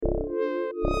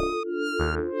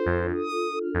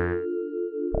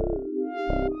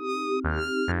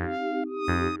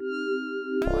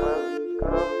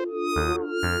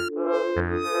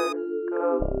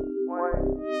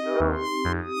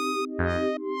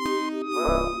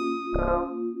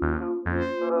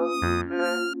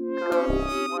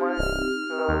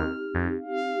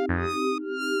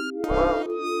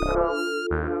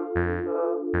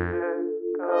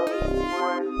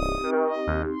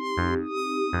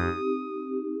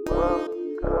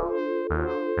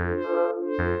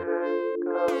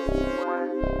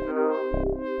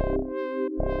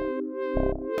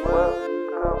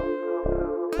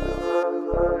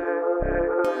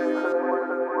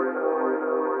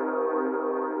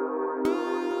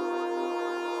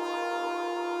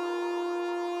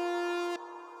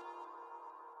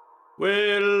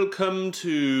Welcome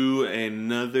to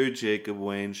another Jacob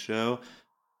Wayne show.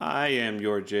 I am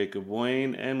your Jacob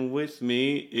Wayne, and with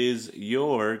me is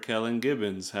your Kellen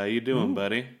Gibbons. How you doing,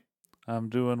 buddy? I'm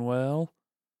doing well.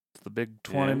 It's the big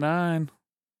 29.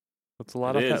 That's a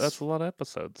lot of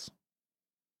episodes.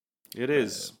 It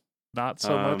is. Not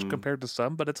so much compared to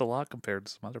some, but it's a lot compared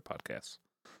to some other podcasts.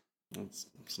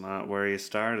 It's not where you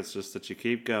start, it's just that you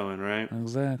keep going, right?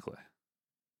 Exactly.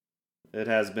 It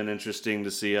has been interesting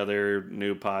to see other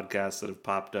new podcasts that have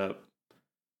popped up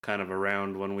kind of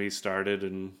around when we started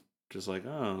and just like,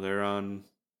 oh, they're on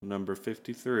number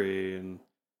 53 and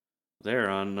they're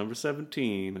on number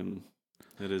 17, and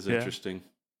it is interesting.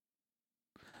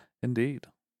 Indeed.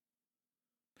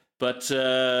 But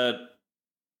there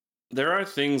are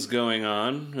things going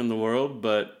on in the world,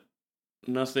 but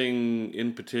nothing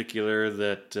in particular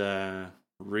that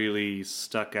really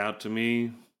stuck out to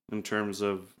me in terms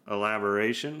of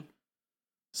elaboration.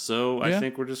 So I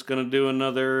think we're just going to do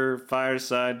another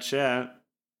fireside chat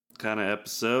kind of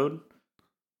episode.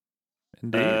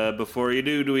 Indeed. Before you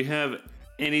do we have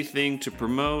anything to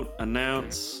promote,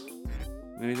 announce,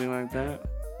 anything like that?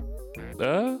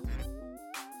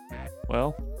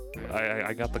 Well,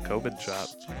 I got the COVID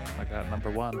shot. I got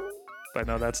number 1. I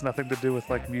know that's nothing to do with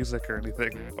like music or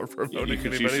anything or promoting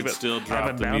anybody. You should still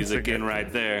drop the music in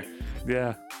right there.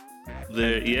 Yeah.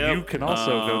 You can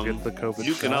also go get the COVID shot.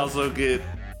 You can also get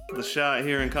the shot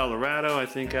here in Colorado, I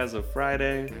think, as of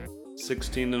Friday.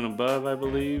 16 and above, I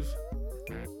believe.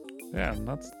 Yeah, and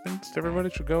that's things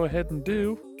everybody should go ahead and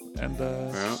do. And,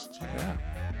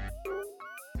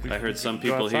 I heard some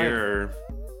people here are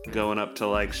going up to,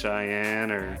 like,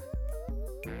 Cheyenne or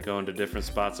going to different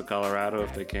spots of Colorado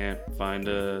if they can't find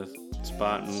a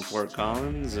spot in Fort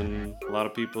Collins, and a lot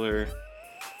of people are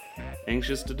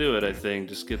anxious to do it, I think.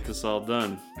 Just get this all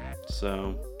done.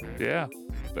 So yeah,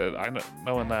 but I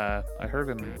know I heard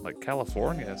in like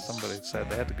California, somebody said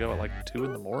they had to go at like 2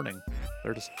 a.m.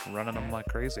 They're just running them like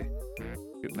crazy,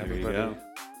 getting everybody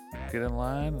get in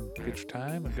line and get your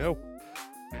time and go.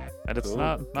 And it's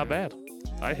not bad.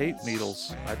 I hate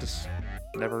needles. I just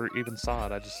never even saw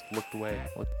it. I just looked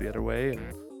the other way,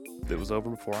 and it was over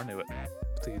before I knew it.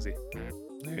 It's easy.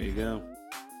 There you go.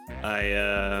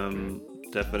 I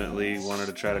definitely wanted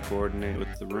to try to coordinate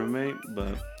with the roommate,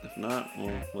 but if not,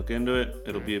 we'll look into it.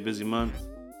 It'll be a busy month,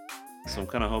 so I'm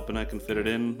kind of hoping I can fit it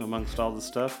in amongst all the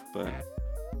stuff, but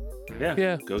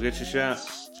yeah. Go get your shot.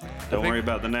 Don't worry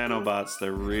about the nanobots.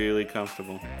 They're really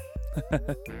comfortable.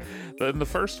 But the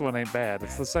first one ain't bad.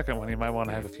 It's the second one you might want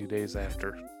to have a few days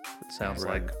after, it sounds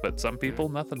like. But some people,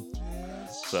 nothing.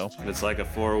 So it's like a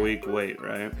 4-week wait,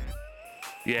 right?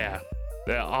 Yeah.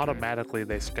 Automatically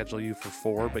they schedule you for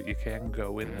 4, but you can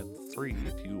go in 3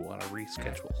 if you want to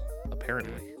reschedule,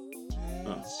 apparently.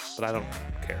 Oh. But I don't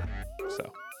care,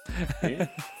 so. Yeah,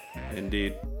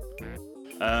 indeed.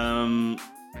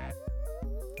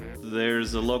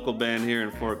 There's a local band here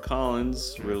in Fort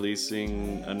Collins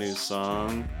releasing a new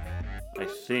song, I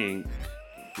think,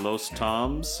 Los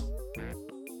Toms.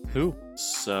 Who?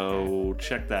 So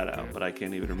check that out, but I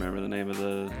can't even remember the name of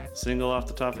the single off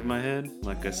the top of my head.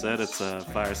 Like I said, it's a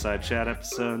fireside chat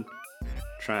episode.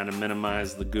 Trying to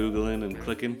minimize the Googling and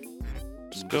clicking.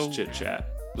 Just chit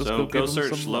chat. So go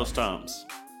search Los Toms.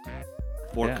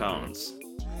 Fort Collins.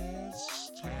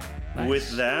 Nice.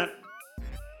 With that,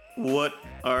 what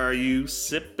are you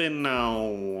sipping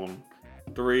on?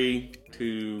 3,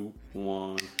 2,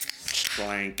 1.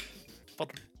 Blank.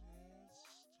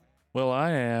 Well,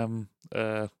 I am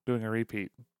doing a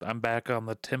repeat. I'm back on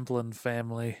the Templin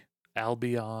family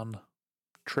Albion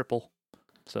triple.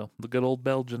 So, the good old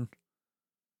Belgian.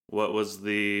 What was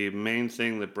the main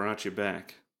thing that brought you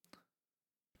back?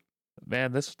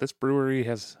 Man, this brewery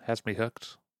has me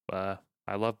hooked.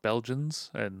 I love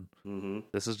Belgians, and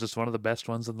this is just one of the best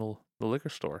ones in the liquor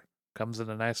store. Comes in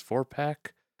a nice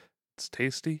 4-pack. It's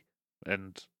tasty,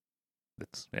 and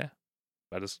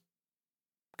I just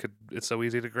it's so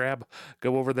easy to grab.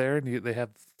 Go over there and they have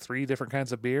 3 different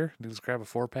kinds of beer. You just grab a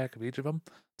 4-pack of each of them.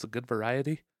 It's a good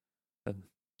variety, and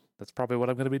that's probably what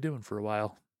I'm going to be doing for a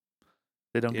while.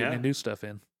 They don't get any new stuff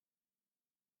in.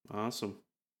 Awesome.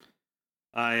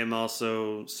 I am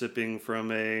also sipping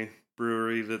from a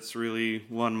brewery that's really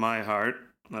won my heart.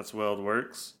 That's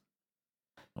WeldWerks.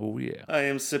 Oh yeah. I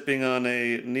am sipping on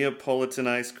a Neapolitan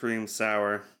ice cream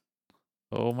sour.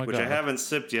 Oh my god. Which I haven't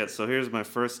sipped yet, so here's my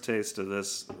first taste of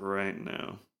this right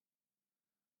now.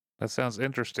 That sounds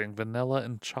interesting. Vanilla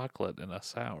and chocolate in a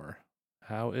sour.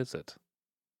 How is it?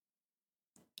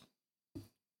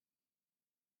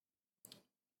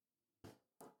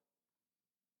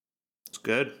 It's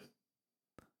good.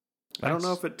 Nice. I don't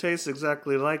know if it tastes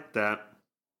exactly like that.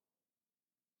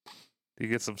 Do you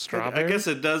get some strawberry? I guess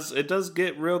it does. It does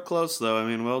get real close, though. I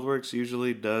mean, WeldWerks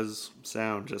usually does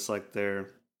sound just like their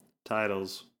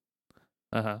titles.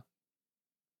 Uh-huh.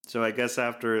 So I guess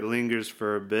after it lingers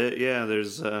for a bit, yeah,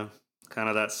 there's kind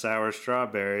of that sour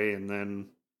strawberry and then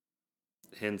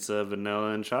hints of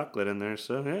vanilla and chocolate in there.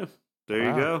 So yeah, there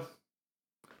you go.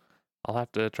 I'll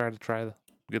have to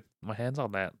get my hands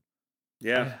on that.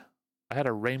 Yeah. I had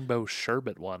a rainbow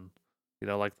sherbet one. You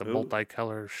know, like the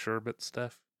multicolor sherbet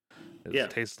stuff.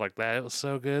 It tastes like that. It was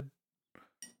so good.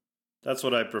 That's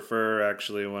what I prefer,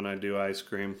 actually, when I do ice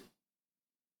cream.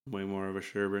 Way more of a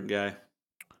sherbet guy.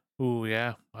 Ooh,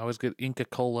 yeah. I always get Inca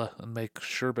Cola and make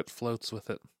sherbet floats with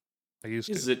it. I used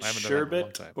to. Is it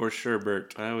sherbet or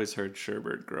sherbet? I always heard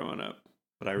sherbet growing up,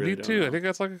 but I really don't know. Me too. I think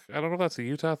that's like, I don't know if that's a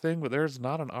Utah thing, but there's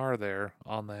not an R there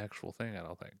on the actual thing, I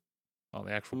don't think. On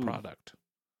the actual product.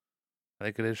 I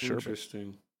think it is sherbet.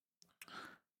 Interesting.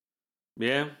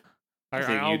 Yeah. I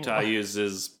think Utah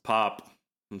uses pop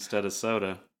instead of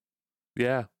soda.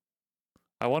 Yeah.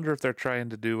 I wonder if they're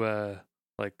trying to do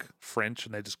like French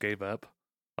and they just gave up.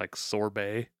 Like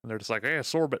sorbet. And they're just like, hey,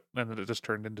 sorbet. And then it just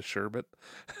turned into sherbet.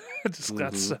 It just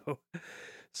got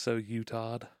so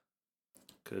Utah.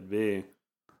 Could be.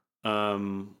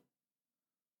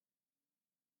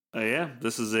 Yeah,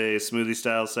 this is a smoothie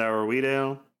style sour wheat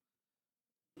ale.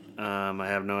 I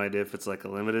have no idea if it's like a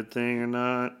limited thing or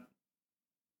not.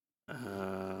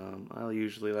 I'll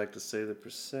usually like to say the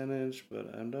percentage,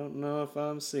 but I don't know if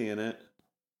I'm seeing it.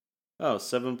 Oh,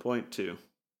 7.2.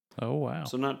 Oh, wow.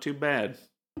 So not too bad.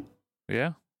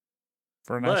 Yeah.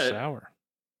 For a nice sour.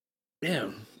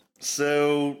 Yeah.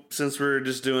 So since we're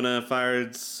just doing a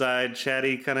fireside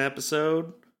chatty kind of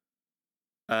episode,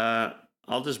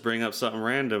 I'll just bring up something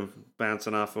random,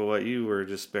 bouncing off of what you were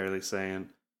just barely saying.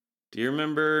 Do you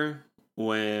remember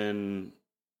when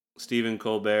Stephen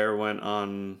Colbert went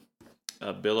on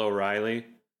Bill O'Reilly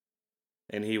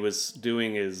and he was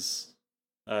doing his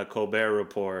Colbert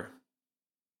Report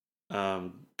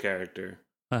character?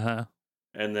 Uh-huh.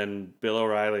 And then Bill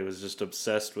O'Reilly was just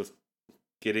obsessed with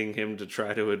getting him to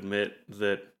try to admit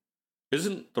that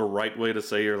isn't the right way to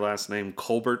say your last name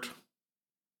Colbert?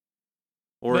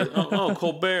 Or,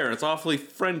 Colbert, it's awfully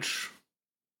French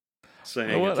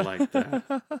saying it like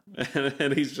that.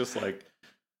 And he's just like,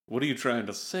 what are you trying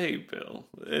to say, Bill?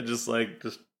 It just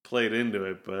played into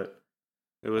it, but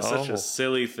it was such a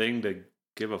silly thing to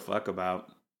give a fuck about,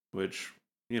 which,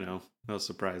 no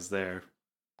surprise there.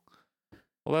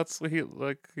 Well, that's he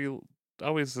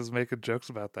always is making jokes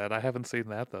about that. I haven't seen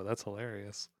that though. That's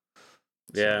hilarious.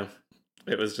 Yeah,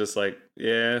 it was just like,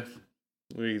 yeah,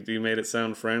 you made it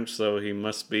sound French, so he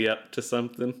must be up to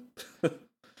something.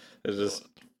 It's just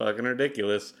fucking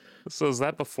ridiculous. So is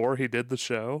that before he did the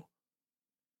show?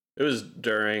 It was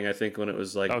during, I think, when it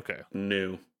was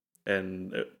new,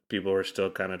 and people were still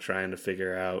kind of trying to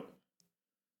figure out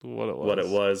what it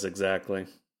was exactly.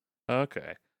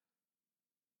 Okay.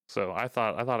 So I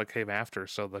thought it came after,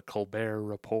 so the Colbert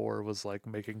Report was like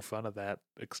making fun of that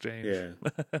exchange. Yeah.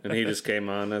 And he just came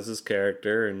on as his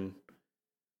character, and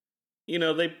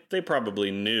they probably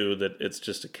knew that it's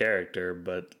just a character,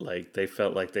 but they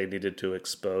felt like they needed to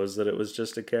expose that it was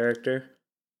just a character.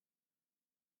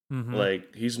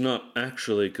 Mm-hmm. He's not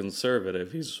actually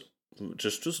conservative. He's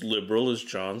just as liberal as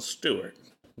Jon Stewart.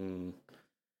 Ooh,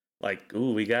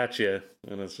 we got you.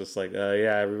 And it's just like,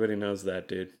 yeah, everybody knows that,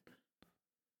 dude.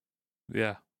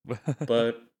 Yeah.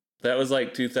 But that was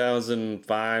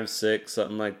 2005, 6,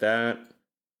 something like that.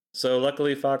 So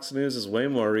luckily Fox News is way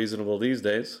more reasonable these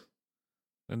days.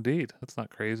 Indeed. That's not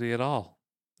crazy at all.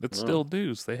 It's still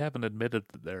news. They haven't admitted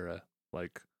that they're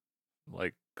what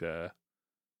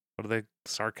are they,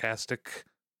 sarcastic,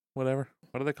 whatever?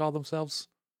 What do they call themselves?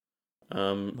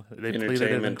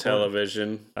 Entertainment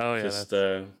television. Oh,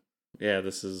 yeah.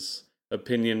 This is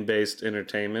opinion-based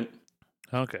entertainment.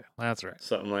 Okay, that's right.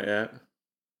 Something like that.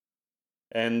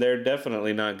 And they're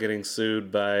definitely not getting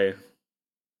sued by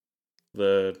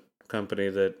the company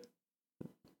that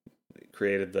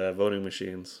created the voting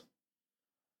machines.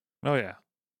 Oh yeah,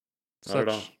 Not at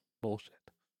all. such bullshit.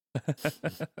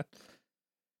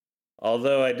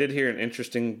 Although I did hear an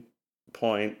interesting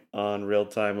point on Real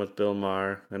Time with Bill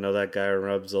Maher. I know that guy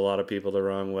rubs a lot of people the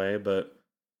wrong way, but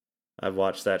I've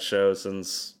watched that show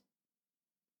since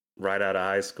right out of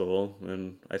high school,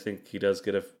 and I think he does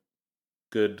get a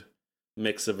good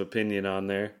mix of opinion on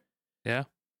there. Yeah.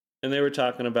 And they were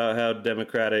talking about how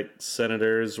Democratic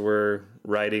senators were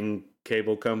writing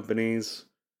cable companies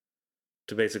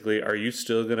to basically, are you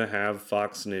still going to have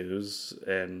Fox News?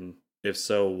 And if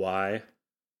so, why?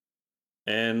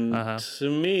 And to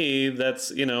me,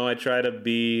 that's, I try to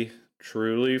be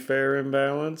truly fair and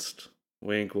balanced.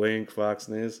 Wink, wink, Fox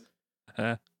News.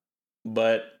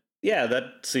 But yeah,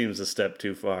 that seems a step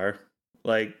too far.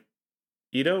 Like,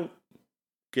 you don't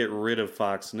get rid of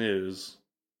Fox News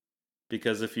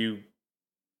because if you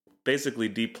basically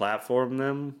deplatform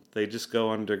them, they just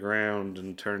go underground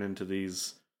and turn into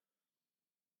these,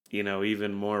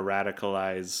 even more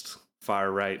radicalized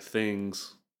far right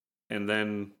things. And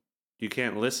then you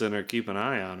can't listen or keep an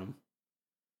eye on them.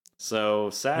 So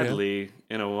sadly,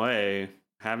 in a way,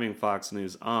 having Fox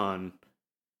News on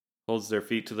holds their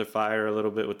feet to the fire a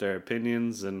little bit with their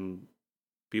opinions, and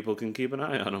people can keep an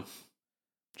eye on them.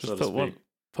 Just put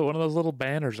one of those little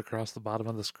banners across the bottom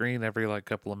of the screen every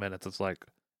couple of minutes. It's like,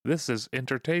 this is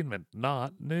entertainment,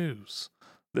 not news.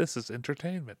 This is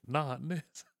entertainment, not news.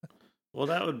 Well,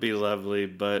 that would be lovely,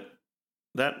 but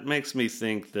that makes me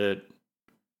think that,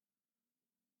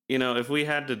 if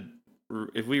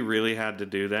we really had to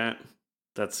do that,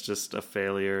 that's just a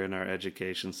failure in our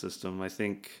education system,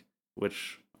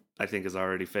 which I think is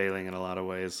already failing in a lot of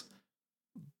ways.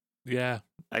 Yeah.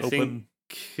 I think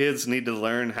kids need to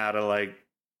learn how to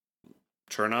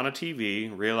turn on a TV,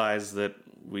 realize that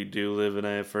we do live in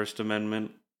a First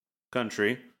Amendment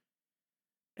country,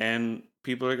 and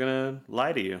people are going to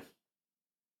lie to you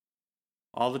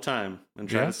all the time and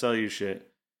try to sell you shit.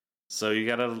 So you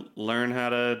got to learn how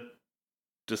to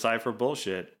decipher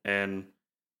bullshit. And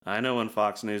I know when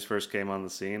Fox News first came on the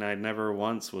scene, I never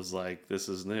once was like, this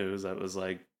is news. I was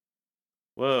like,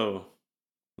 whoa,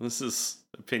 this is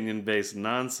opinion-based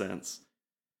nonsense.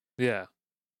 Yeah.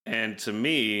 And to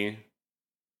me,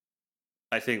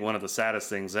 I think one of the saddest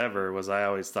things ever was I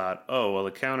always thought, oh, well,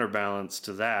 the counterbalance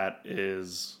to that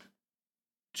is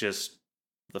just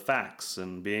the facts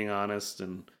and being honest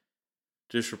and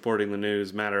just reporting the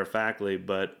news matter-of-factly.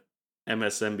 But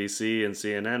MSNBC and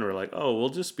CNN were like, oh, we'll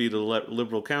just be the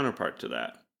liberal counterpart to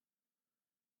that.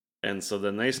 And so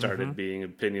then they started being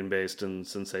opinion-based and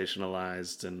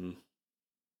sensationalized, and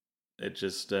it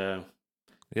just,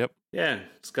 yep. Yeah,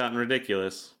 it's gotten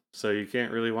ridiculous. So you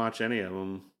can't really watch any of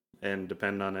them and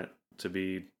depend on it to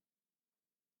be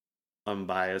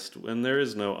unbiased when there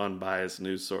is no unbiased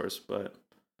news source. But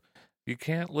you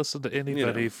can't listen to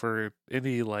anybody for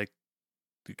any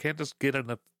you can't just get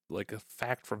a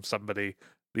fact from somebody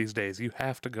these days. You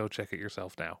have to go check it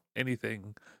yourself now.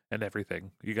 Anything and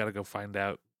everything. You got to go find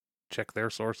out, check their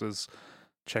sources,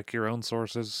 check your own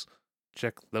sources,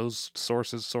 check those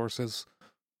sources.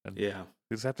 And you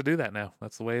just have to do that now.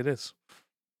 That's the way it is.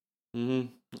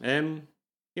 And,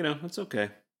 it's okay.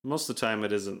 Most of the time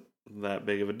it isn't that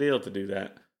big of a deal to do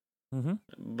that.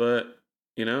 But,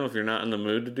 if you're not in the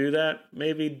mood to do that,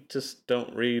 maybe just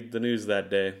don't read the news that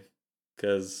day.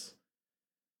 Because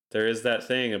there is that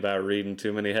thing about reading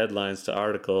too many headlines to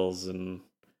articles, and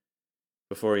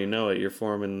before you know it, you're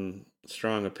forming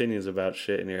strong opinions about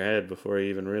shit in your head before you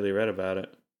even really read about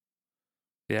it.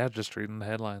 Yeah, just reading the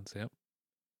headlines, yep.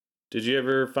 Did you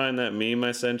ever find that meme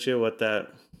I sent you, what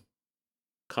that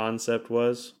concept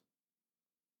was?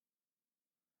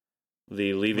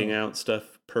 The leaving out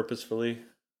stuff purposefully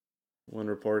when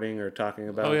reporting or talking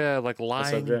about. Oh yeah,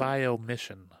 lying by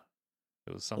omission.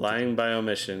 It was something. Lying by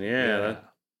omission, yeah.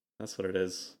 That's what it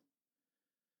is.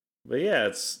 But yeah,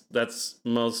 that's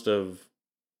most of,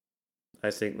 I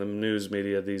think, the news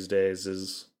media these days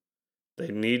is they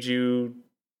need you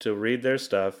to read their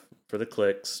stuff for the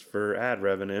clicks, for ad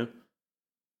revenue.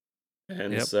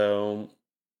 And so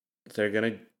they're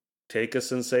going to take a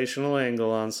sensational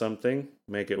angle on something,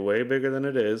 make it way bigger than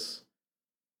it is,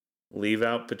 leave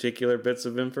out particular bits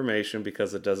of information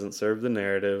because it doesn't serve the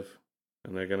narrative,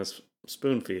 and they're going to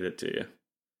spoon feed it to you.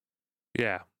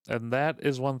 Yeah, and that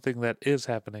is one thing that is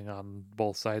happening on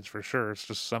both sides for sure. It's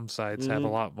just some sides have a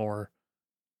lot more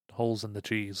holes in the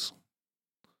cheese.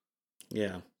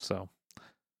 Yeah. So,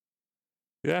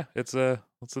 yeah, it's an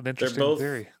interesting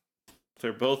theory.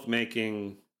 They're both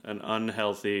making an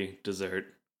unhealthy dessert.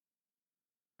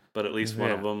 but at least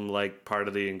one of Yeah. them, like, part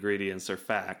of the ingredients are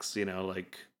facts,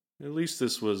 like, at least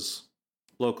this was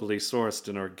locally sourced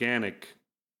and organic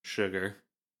sugar.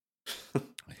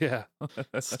 Yeah.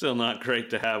 Still not great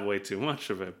to have way too much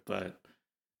of it, but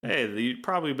hey,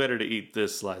 probably better to eat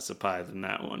this slice of pie than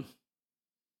that one.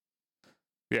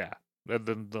 Yeah. And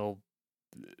then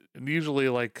and usually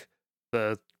like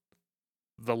the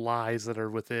lies that are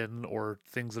within or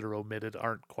things that are omitted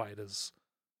aren't quite as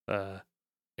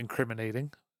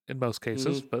incriminating in most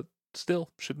cases, but still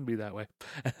shouldn't be that way.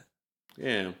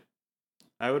 Yeah.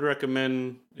 I would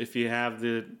recommend, if you have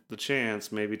the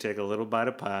chance, maybe take a little bite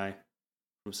of pie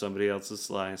from somebody else's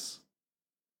slice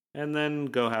and then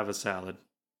go have a salad.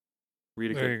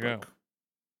 Read a There good you book.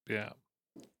 go. Yeah.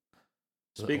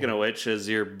 Speaking of which, has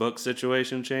your book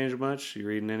situation changed much? You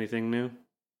reading anything new?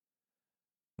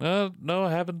 No,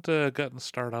 I haven't gotten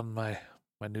started on my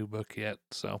new book yet,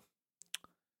 so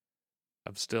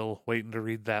I'm still waiting to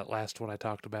read that last one I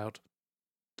talked about.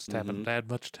 Just haven't had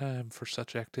much time for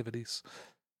such activities.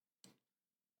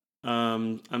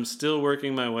 I'm still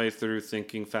working my way through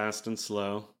Thinking Fast and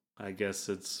Slow. I guess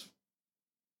it's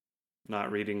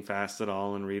not reading fast at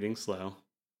all and reading slow.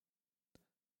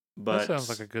 But that sounds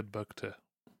like a good book to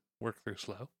work through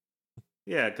slow.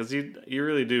 Yeah, because you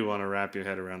really do want to wrap your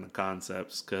head around the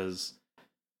concepts, because,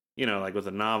 like with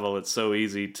a novel, it's so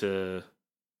easy to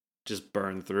just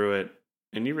burn through it,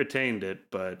 and you retained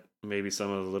it, but maybe some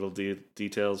of the little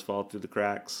details fall through the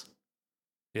cracks.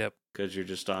 Yep. Because you're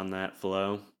just on that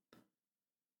flow.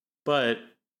 But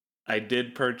I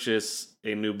did purchase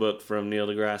a new book from Neil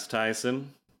deGrasse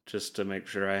Tyson, just to make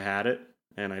sure I had it,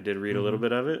 and I did read a little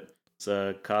bit of it. It's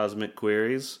Cosmic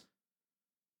Queries.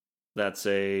 That's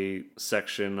a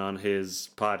section on his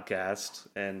podcast,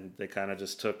 and they kind of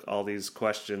just took all these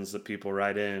questions that people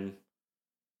write in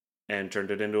and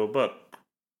turned it into a book,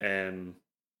 and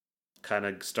kind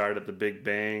of started the Big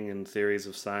Bang and theories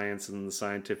of science and the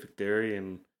scientific theory,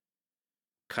 and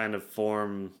kind of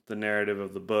form the narrative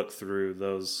of the book through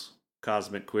those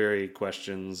cosmic query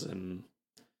questions. And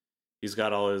he's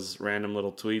got all his random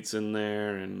little tweets in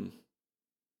there, and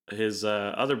his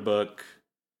other book,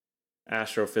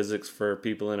 Astrophysics for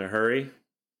People in a Hurry,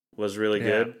 was really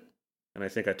good. And I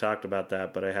think I talked about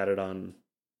that, but I had it on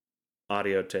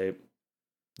audio tape.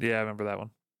 Yeah, I remember that one.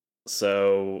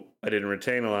 So I didn't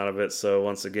retain a lot of it. So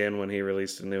once again, when he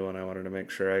released a new one, I wanted to make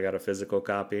sure I got a physical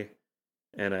copy.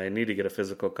 And I need to get a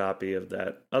physical copy of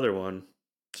that other one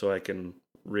so I can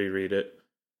reread it.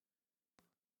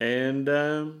 And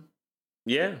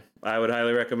yeah, I would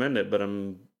highly recommend it, but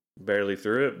I'm barely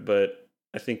through it. But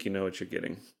I think you know what you're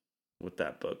getting with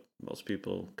that book. Most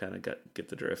people kind of get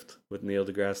the drift with Neil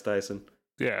deGrasse Tyson.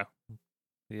 Yeah.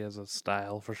 He has a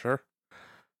style for sure.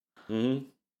 Any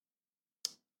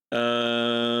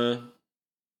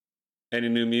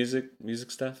new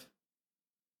music stuff?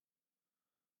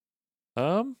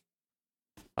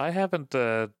 I haven't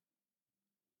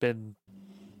been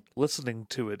listening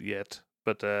to it yet,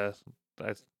 but I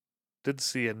did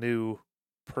see a new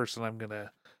person I'm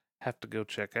gonna have to go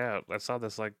check out. I saw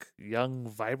this like young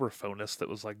vibraphonist that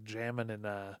was like jamming in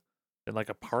like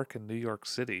a park in New York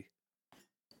City.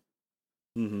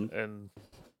 And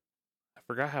I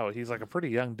forgot how he's like a pretty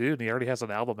young dude, and he already has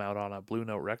an album out on Blue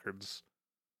Note Records.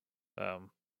 Okay.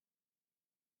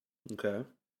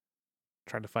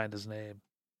 Trying to find his name.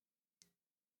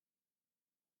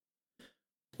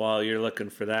 While you're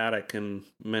looking for that, I can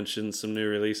mention some new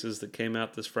releases that came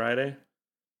out this Friday.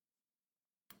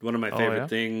 One of my favorite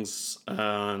things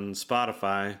on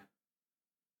Spotify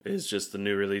is just the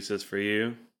new releases for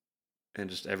you. And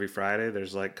just every Friday,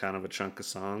 there's like kind of a chunk of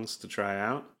songs to try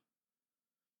out.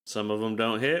 Some of them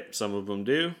don't hit, some of them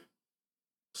do.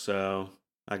 So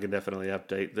I can definitely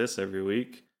update this every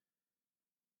week.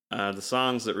 The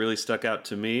songs that really stuck out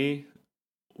to me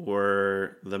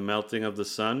were The Melting of the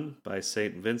Sun by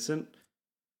St. Vincent.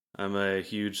 I'm a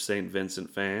huge St. Vincent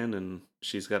fan, and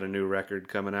she's got a new record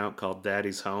coming out called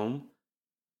Daddy's Home.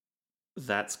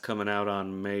 That's coming out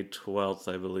on May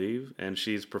 12th, I believe, and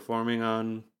she's performing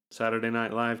on Saturday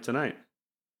Night Live tonight.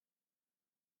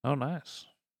 Oh, nice.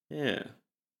 Yeah.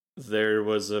 There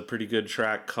was a pretty good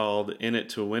track called In It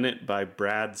to Win It by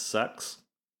Brad Sucks.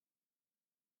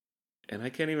 And I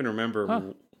can't even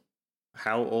remember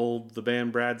how old the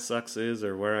band Brad Sucks is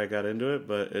or where I got into it,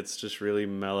 but it's just really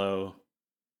mellow,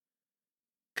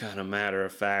 kind of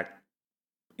matter-of-fact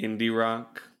indie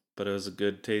rock, but it was a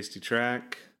good, tasty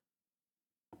track.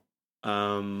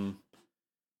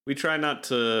 We try not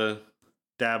to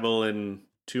dabble in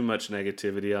too much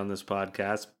negativity on this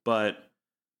podcast, but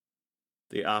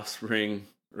The Offspring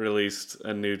released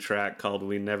a new track called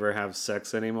We Never Have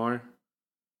Sex Anymore.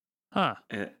 Huh.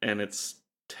 and it's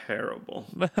terrible.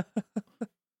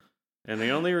 And the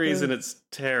only reason it's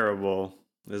terrible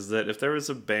is that if there was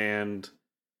a band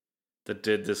that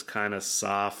did this kind of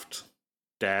soft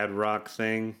dad rock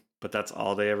thing, but that's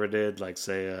all they ever did, like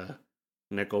say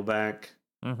Nickelback.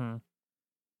 Mm-hmm.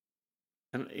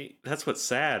 And that's what's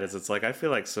sad is it's like I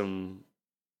feel like some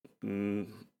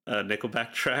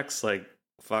Nickelback tracks like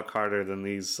fuck harder than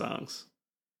these songs.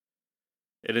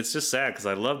 And it's just sad because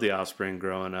I loved The Offspring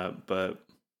growing up, but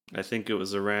I think it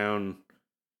was around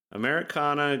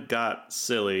Americana got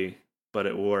silly, but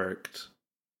it worked.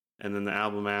 And then the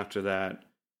album after that,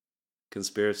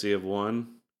 Conspiracy of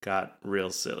One, got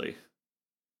real silly.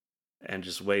 And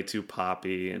just way too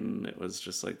poppy, and it was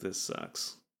just like, this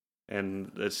sucks.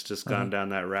 And it's just gone down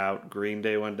that route. Green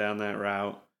Day went down that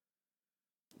route.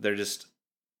 They're just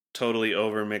totally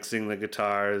over mixing the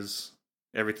guitars.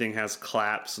 Everything has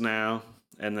claps now.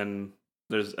 And then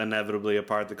there's inevitably a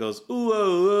part that goes, ooh, oh,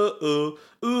 oh, oh,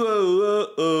 ooh, oh, oh,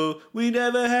 oh, we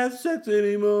never have sex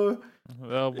anymore.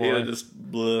 Oh, boy. You know,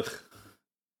 just, blech.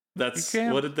 That's,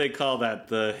 what did they call that?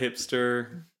 The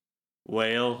hipster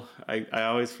wail? I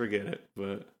always forget it,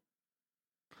 but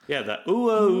yeah, that,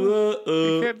 ooh, oh, oh,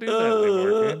 oh. You can't do that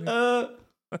anymore,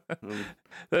 can you?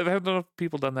 Have enough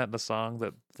people done that in a song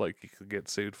that, like, you could get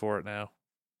sued for it now?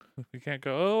 You can't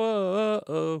go, oh, oh,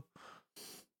 oh, oh.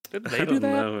 Didn't they do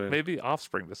that? Know. Maybe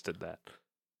Offspring just did that.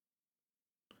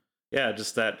 Yeah,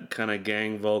 just that kind of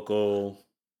gang vocal,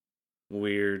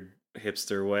 weird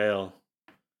hipster wail.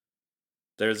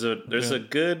 There's a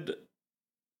good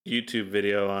YouTube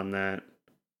video on that,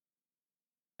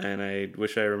 and I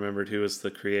wish I remembered who was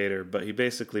the creator, but he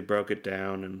basically broke it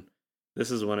down, and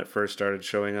this is when it first started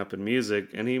showing up in music,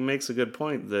 and he makes a good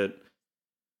point that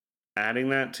adding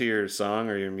that to your song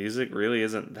or your music really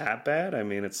isn't that bad. I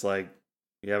mean, it's like,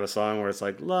 you have a song where it's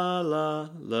like, la, la,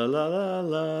 la, la, la,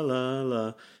 la, la,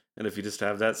 la. And if you just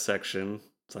have that section,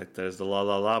 it's like there's the la,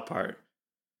 la, la part.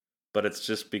 But it's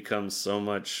just become so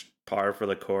much par for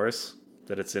the course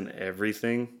that it's in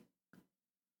everything.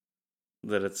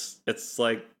 That it's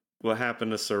like what happened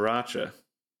to Sriracha.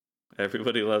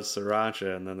 Everybody loves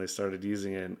Sriracha, and then they started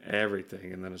using it in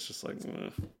everything. And then it's just like,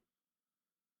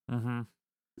 Mm-hmm.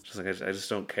 Just like, I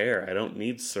just don't care. I don't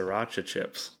need Sriracha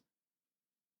chips.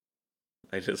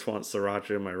 I just want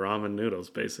sriracha in my ramen noodles,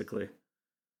 basically.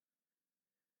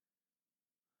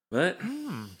 But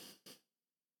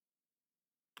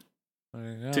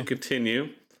to continue,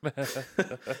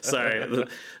 sorry,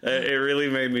 it really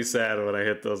made me sad when I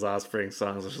hit those Offspring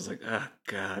songs. I was just like, oh,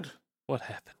 God. What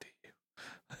happened to you?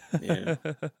 Yeah.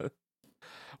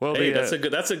 Well, hey, that's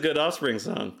a good Offspring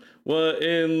song. What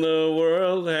in the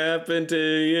world happened to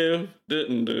you? That's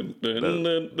one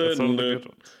of the good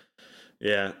ones.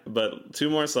 Yeah, but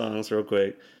two more songs real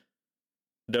quick.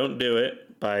 Don't Do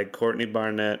It by Courtney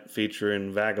Barnett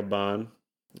featuring Vagabond.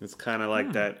 It's kind of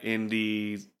like that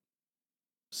indie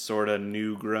sort of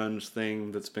new grunge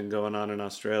thing that's been going on in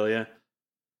Australia.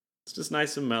 It's just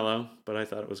nice and mellow, but I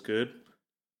thought it was good.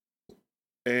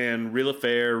 And Real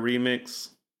Affair remix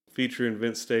featuring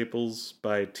Vince Staples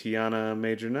by Tiana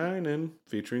Major 9 and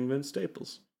featuring Vince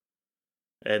Staples.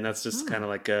 And that's just kind of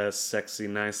like a sexy,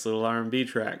 nice little R&B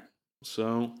track.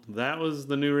 So that was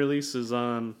the new releases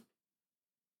on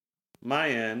my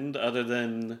end, other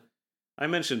than I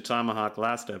mentioned Tomahawk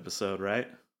last episode, right?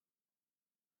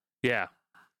 Yeah.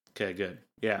 Okay, good.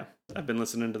 Yeah, I've been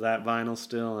listening to that vinyl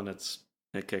still, and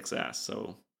it kicks ass.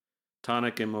 So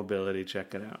Tonic Immobility,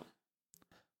 check it out.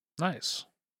 Nice.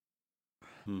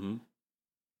 Mm-hmm.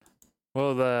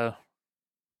 Well, the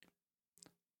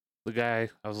guy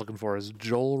I was looking for is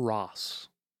Joel Ross.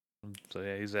 So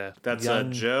yeah, he's a That's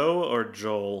young... Joe or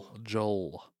Joel?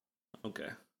 Joel. Okay.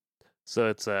 So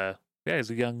it's he's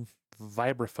a young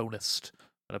vibraphonist,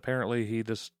 and apparently he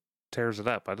just tears it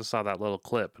up. I just saw that little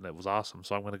clip, and it was awesome.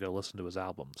 So I'm going to go listen to his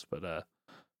albums. But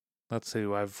that's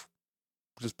who I've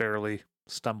just barely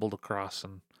stumbled across,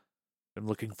 and I'm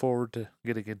looking forward to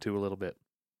getting into a little bit.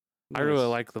 Nice. I really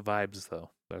like the vibes,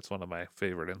 though. That's one of my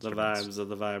favorite instruments. The vibes of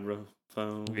the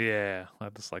vibraphone. Yeah, I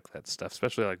just like that stuff,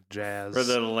 especially like jazz. For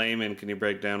the layman, can you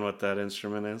break down what that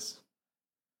instrument is?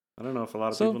 I don't know if a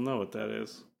lot of people know what that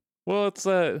is. Well, it's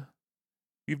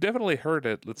you've definitely heard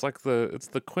it. It's like it's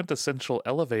the quintessential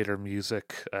elevator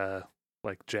music,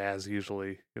 like jazz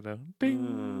usually. You know,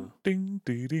 ding, ding,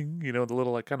 ding, ding. You know, the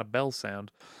little like kind of bell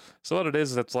sound. So what it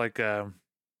is, it's like kind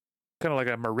of like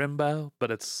a marimba,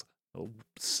 but it's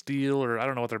steel, or I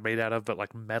don't know what they're made out of, but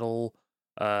like metal,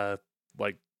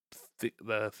 like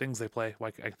the things they play.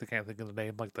 Like I can't think of the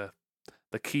name, like the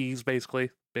keys,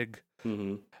 basically big.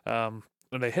 Mm-hmm.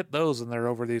 And they hit those, and they're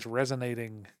over these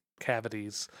resonating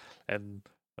cavities, and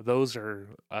those are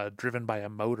driven by a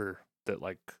motor that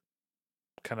like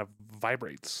kind of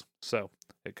vibrates, so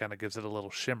it kind of gives it a little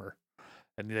shimmer,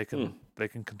 and they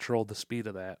can control the speed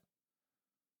of that.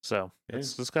 So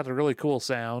it's got a really cool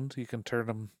sound. You can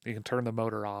turn the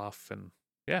motor off, and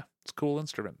yeah, it's a cool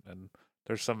instrument. And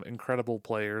there's some incredible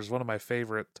players. One of my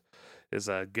favorite is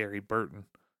Gary Burton,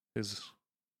 who's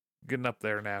getting up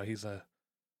there now. He's a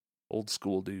old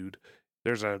school dude.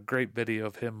 There's a great video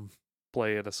of him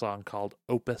playing a song called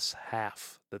Opus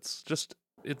Half. That's just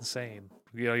insane.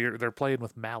 They're playing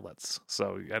with mallets.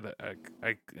 So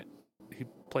he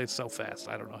plays so fast.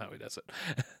 I don't know how he does it.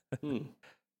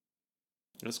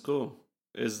 That's cool.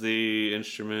 Is the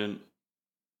instrument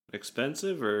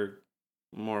expensive or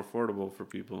more affordable for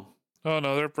people? Oh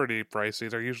no, they're pretty pricey.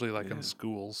 They're usually in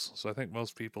schools. So I think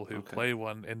most people who play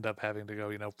one end up having to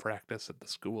go, practice at the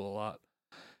school a lot.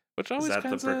 Which always is that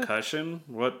the percussion?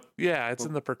 What? Yeah, it's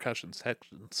in the percussion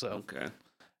section. So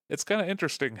it's kind of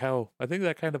interesting how I think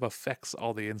that kind of affects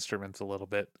all the instruments a little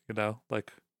bit.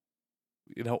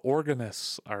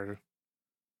 Organists are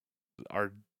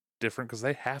different because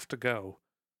they have to go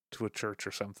to a church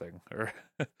or something, or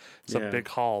some big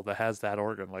hall that has that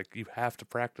organ. Like, you have to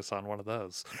practice on one of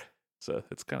those. So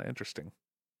it's kind of interesting.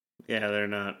 Yeah, they're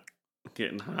not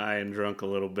getting high and drunk a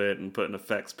little bit and putting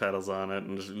effects pedals on it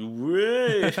and just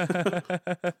way.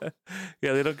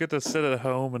 Yeah, they don't get to sit at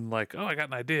home and I got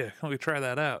an idea. Let me try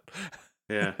that out.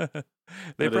 Yeah.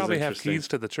 They probably have keys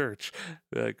to the church.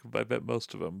 I bet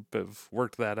most of them have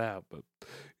worked that out. But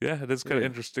yeah, it is kind of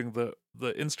interesting.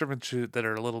 The instruments that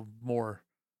are a little more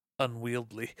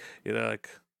unwieldy. I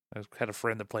had a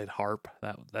friend that played harp.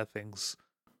 That thing's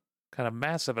kind of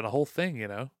massive and a whole thing,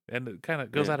 and it kind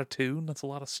of goes out of tune. That's a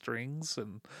lot of strings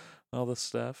and all this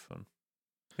stuff. And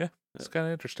yeah, it's kind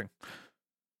of interesting.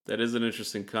 That is an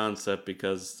interesting concept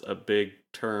because a big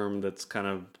term that's kind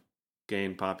of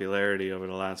gained popularity over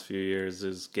the last few years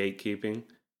is gatekeeping.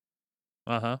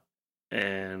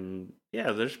 And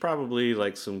yeah, there's probably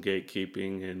some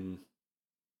gatekeeping in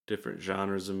different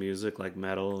genres of music like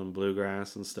metal and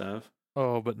bluegrass and stuff.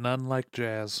 Oh, but none like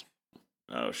jazz.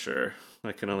 Oh, sure.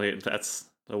 That's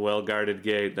a well-guarded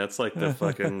gate. That's like the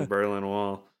fucking Berlin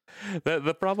Wall.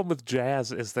 The problem with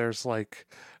jazz is there's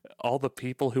all the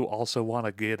people who also want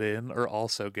to get in are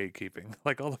also gatekeeping.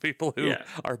 All the people who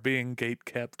are being gate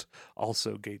kept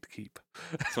also gatekeep.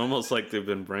 It's almost like they've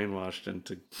been brainwashed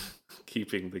into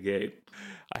keeping the gate.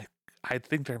 I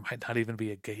think there might not even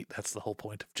be a gate. That's the whole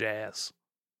point of jazz.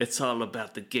 It's all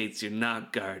about the gates you're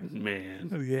not guarding,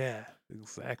 man. Yeah,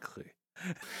 exactly.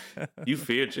 You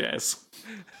fear jazz.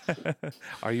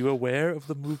 Are you aware of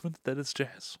the movement that is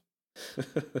jazz?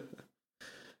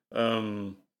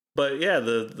 But yeah,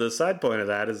 the side point of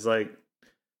that is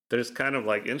there's kind of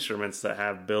instruments that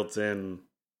have built-in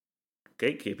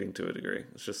gatekeeping to a degree.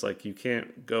 It's just you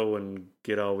can't go and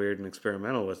get all weird and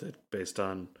experimental with it based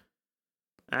on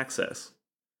access.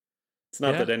 It's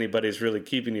not that anybody's really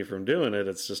keeping you from doing it.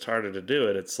 It's just harder to do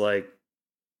it. It's like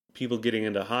people getting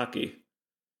into hockey.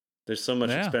 There's so much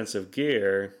expensive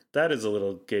gear. That is a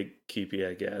little gatekeepy,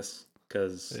 I guess,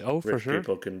 because rich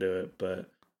people can do it,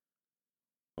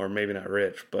 or maybe not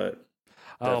rich, but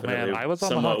man, I was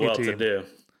on the hockey team. To do.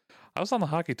 I was on the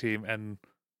hockey team, and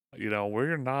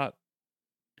we're not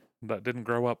that didn't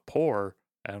grow up poor,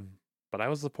 but I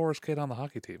was the poorest kid on the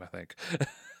hockey team, I think.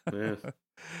 Yeah.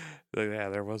 Yeah,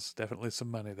 there was definitely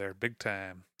some money there, big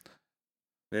time.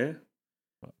 Yeah.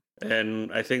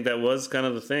 And I think that was kind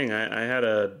of the thing. I had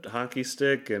a hockey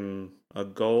stick and a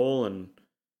goal, and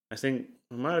I think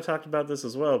I might have talked about this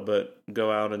as well, but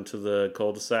go out into the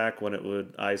cul-de-sac when it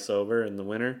would ice over in the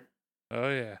winter. Oh,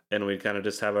 yeah. And we'd kind of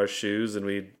just have our shoes, and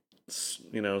we'd,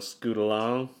 scoot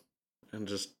along and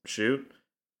just shoot.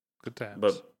 Good times.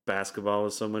 But basketball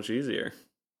was so much easier.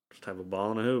 Just have a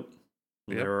ball and a hoop.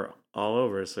 And they were all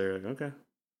over, so you're like, okay.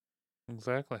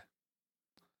 Exactly.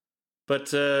 But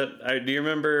do you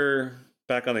remember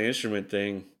back on the instrument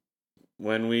thing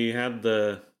when we had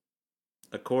the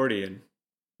accordion?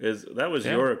 That was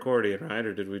your accordion, right?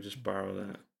 Or did we just borrow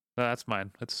that? No, that's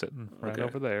mine. It's sitting right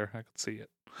over there. I could see it.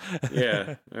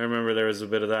 Yeah, I remember there was a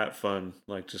bit of that fun,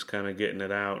 just kind of getting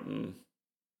it out. And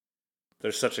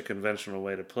there's such a conventional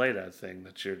way to play that thing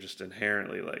that you're just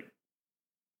inherently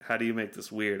how do you make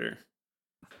this weirder?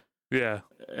 Yeah.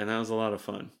 And that was a lot of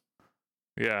fun.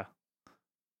 Yeah.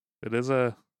 It is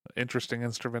a interesting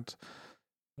instrument,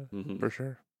 for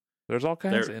sure. There's all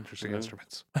kinds of interesting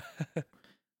instruments.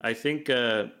 I think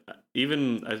it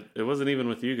wasn't even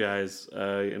with you guys.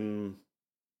 In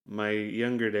my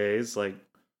younger days,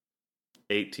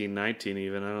 18, 19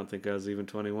 even, I don't think I was even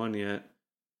 21 yet.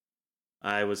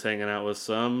 I was hanging out with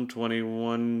some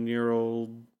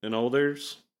 21-year-old and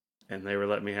olders, and they were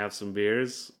letting me have some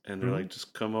beers, and they're like,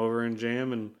 just come over and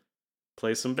jam and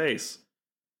play some bass.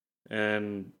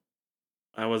 And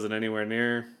I wasn't anywhere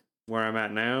near where I'm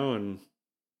at now, and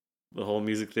the whole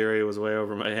music theory was way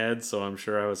over my head, so I'm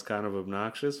sure I was kind of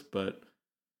obnoxious, but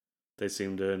they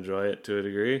seemed to enjoy it to a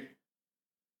degree.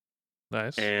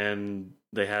 Nice. And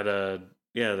they had an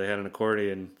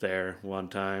accordion there one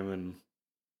time, and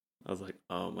I was like,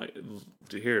 oh my,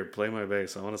 here, play my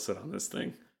bass. I want to sit on this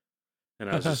thing. And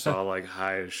I was just all like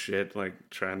high as shit, like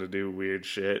trying to do weird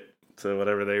shit to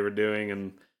whatever they were doing.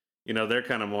 And, you know, they're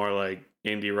kind of more like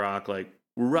indie rock, like,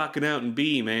 we're rocking out in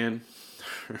B, man.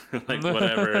 Like,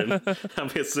 whatever. And I'm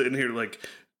just sitting here like,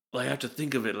 well, I have to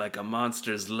think of it like a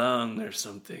monster's lung or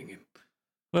something.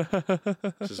 And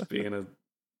just being a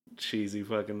cheesy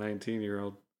fucking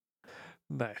 19-year-old.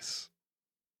 Nice.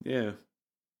 Yeah.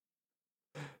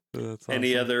 That's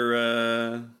Any awesome.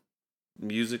 other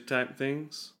music type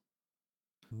things?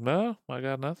 No, I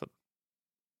got nothing.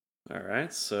 All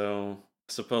right, so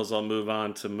suppose I'll move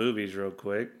on to movies real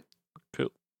quick.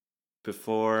 Cool.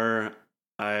 Before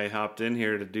I hopped in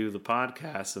here to do the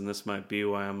podcast, and this might be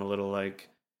why I'm a little like,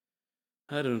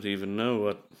 I don't even know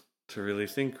what to really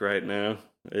think right now,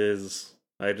 is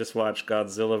I just watched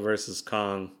Godzilla vs.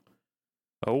 Kong.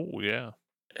 Oh, yeah.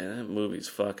 And that movie's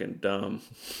fucking dumb.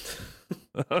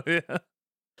 Oh, yeah.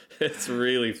 It's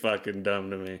really fucking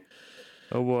dumb to me.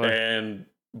 Oh, boy.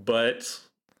 But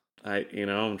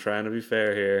I'm trying to be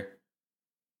fair here.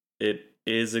 It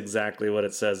is exactly what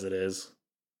it says it is.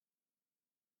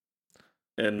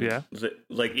 And yeah.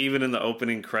 Like even in the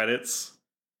opening credits,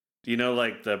 do you know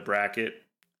like the bracket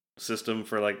system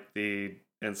for like the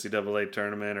NCAA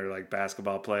tournament or like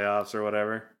basketball playoffs or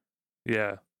whatever?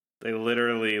 Yeah. They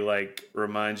literally like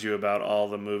remind you about all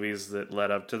the movies that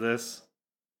led up to this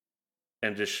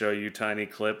and just show you tiny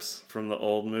clips from the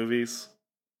old movies.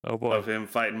 Oh, boy. Of him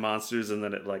fighting monsters, and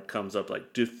then it like comes up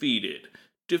like defeated,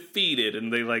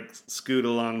 and they like scoot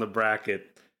along the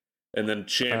bracket, and then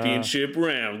championship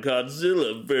round,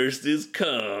 Godzilla versus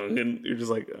Kong, and you're just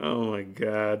like, oh my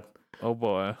god. Oh,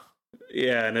 boy.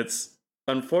 Yeah, and it's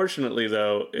unfortunately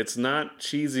though, it's not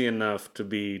cheesy enough to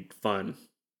be fun,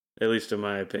 at least in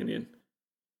my opinion.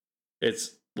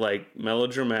 It's like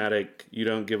melodramatic. You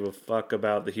don't give a fuck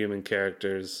about the human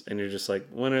characters, and you're just like,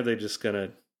 when are they just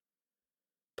gonna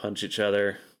punch each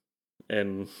other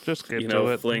and just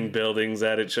fling buildings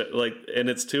at each other? Like, and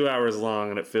it's 2 hours long,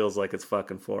 and it feels like it's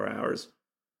fucking 4 hours.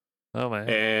 Oh, man.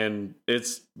 And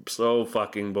it's so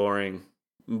fucking boring,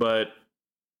 but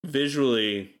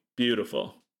visually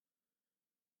beautiful.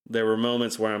 There were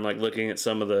moments where I'm like looking at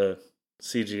some of the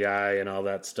CGI and all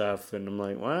that stuff, and I'm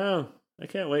like, wow, I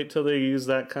can't wait till they use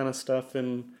that kind of stuff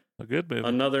in a good movie.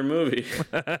 Another movie.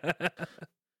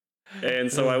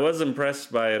 And so I was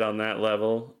impressed by it on that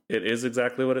level. It is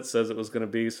exactly what it says it was going to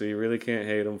be, so you really can't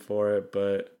hate them for it,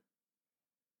 but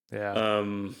yeah.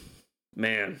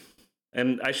 Man.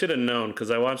 And I should have known, because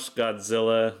I watched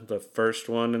Godzilla, the first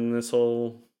one in this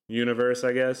whole universe,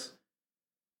 I guess.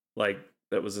 Like,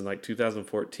 that was in like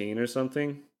 2014 or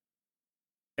something.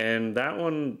 And that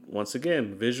one, once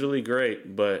again, visually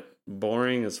great, but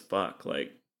boring as fuck.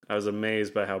 Like, I was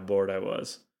amazed by how bored I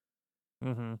was.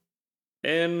 Mm-hmm.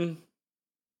 And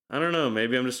I don't know,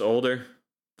 maybe I'm just older.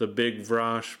 The big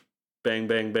vrosh, bang,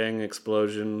 bang, bang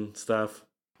explosion stuff,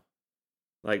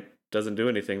 like, doesn't do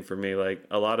anything for me. Like,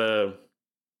 a lot of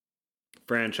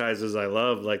franchises I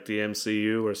love, like the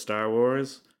MCU or Star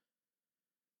Wars,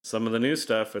 some of the new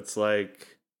stuff, it's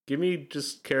like, give me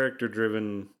just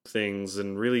character-driven things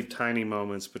and really tiny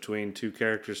moments between two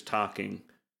characters talking.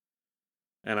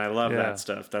 And I love that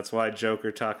stuff. That's why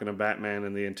Joker talking to Batman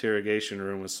in the interrogation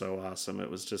room was so awesome. It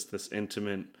was just this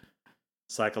intimate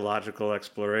psychological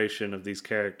exploration of these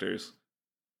characters.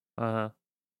 Uh-huh.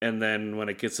 And then when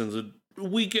it gets into,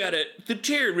 we get it, the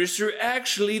terrorists are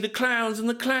actually the clowns, and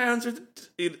the clowns are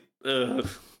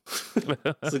it's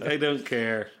like, I don't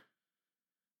care.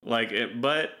 Like,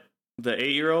 but the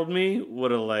 8-year-old me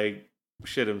would have like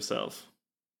shit himself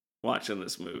watching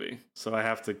this movie. So I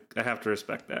have to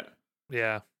respect that.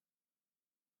 Yeah.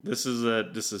 This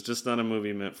is just not a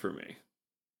movie meant for me.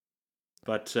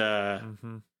 But I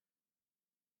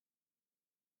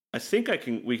think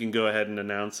we can go ahead and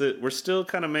announce it. We're still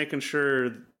kind of making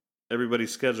sure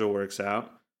everybody's schedule works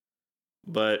out.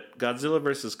 But Godzilla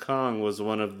vs. Kong was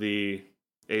one of the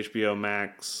HBO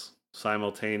Max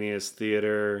simultaneous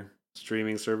theater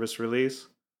streaming service release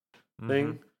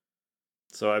thing.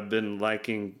 So I've been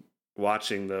liking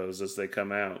watching those as they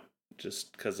come out,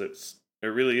 just because it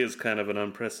really is kind of an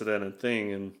unprecedented thing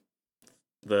in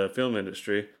the film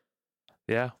industry.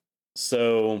 Yeah.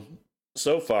 So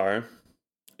far,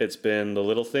 it's been The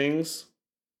Little Things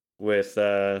with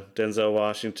Denzel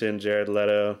Washington, Jared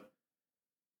Leto,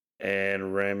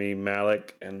 and Rami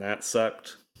Malek, and that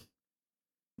sucked.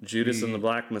 Judas and the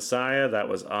Black Messiah, that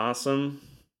was awesome.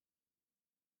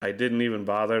 I didn't even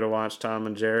bother to watch Tom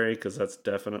and Jerry because that's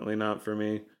definitely not for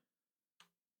me.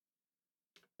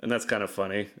 And that's kind of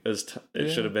funny. It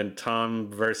should have been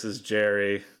Tom versus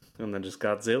Jerry, and then just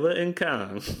Godzilla and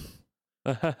Kong.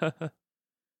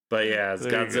 But yeah, it's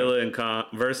Godzilla and Kong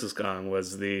versus Kong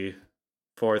was the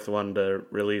fourth one to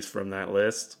release from that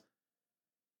list.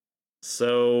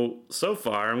 So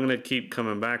far, I'm going to keep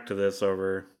coming back to this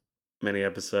over many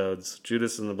episodes.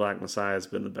 Judas and the Black Messiah has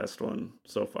been the best one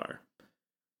so far.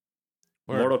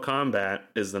 Mortal Kombat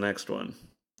is the next one.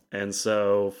 And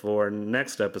so for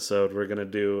next episode, we're going to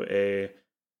do a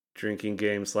drinking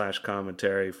game /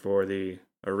 commentary for the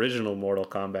original Mortal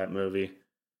Kombat movie,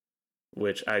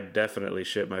 which I definitely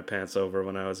shit my pants over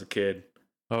when I was a kid.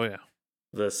 Oh, yeah.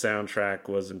 The soundtrack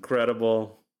was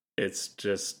incredible. It's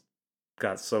just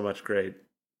got so much great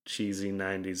cheesy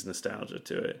 90s nostalgia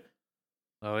to it.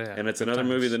 Oh, yeah. And it's another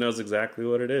movie that knows exactly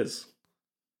what it is.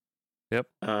 Yep.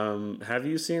 Have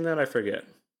you seen that? I forget.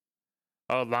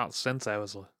 Oh, not since I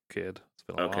was a kid. It's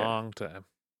been a long time.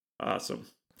 Awesome.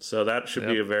 So that should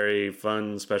be a very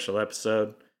fun special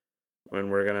episode when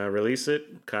we're going to release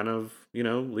it, kind of,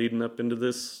 leading up into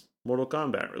this Mortal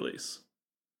Kombat release.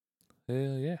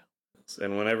 Hell yeah.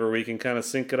 And whenever we can kind of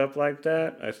sync it up like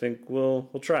that, I think we'll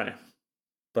try.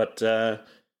 But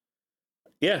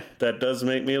yeah, that does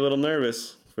make me a little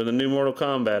nervous for the new Mortal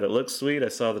Kombat. It looks sweet. I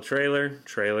saw the trailer.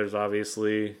 Trailers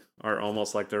obviously are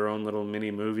almost like their own little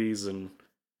mini movies, and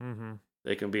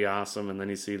they can be awesome. And then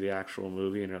you see the actual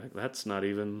movie, and you're like, that's not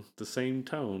even the same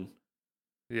tone.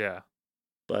 Yeah.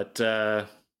 But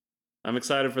I'm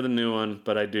excited for the new one,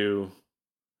 but I do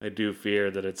fear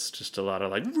that it's just a lot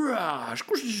of like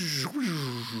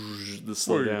the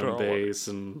slow down bass,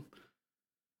 and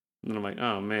then I'm like,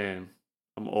 oh man,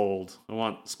 I'm old. I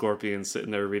want Scorpion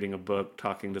sitting there reading a book,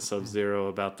 talking to Sub-Zero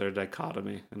about their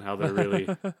dichotomy and how they're really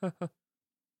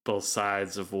both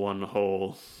sides of one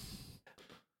whole.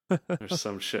 There's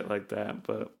some shit like that,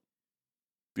 but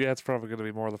yeah, it's probably going to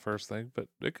be more the first thing, but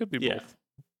it could be both.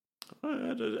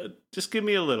 Just give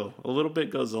me a little bit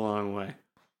goes a long way.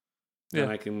 Yeah.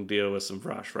 And I can deal with some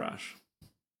frosh.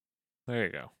 There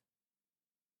you go.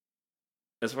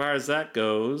 As far as that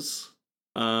goes,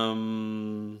 did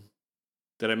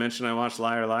I mention I watched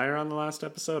Liar Liar on the last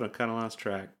episode? I kind of lost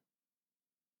track.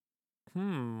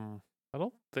 I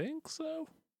don't think so.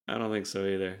 I don't think so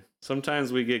either.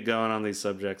 Sometimes we get going on these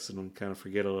subjects and we kind of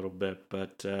forget a little bit,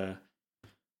 but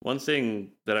one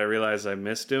thing that I realize I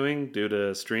miss doing due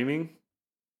to streaming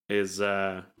is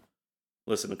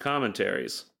listen to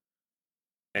commentaries.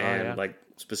 And like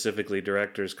specifically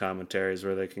directors' commentaries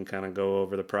where they can kind of go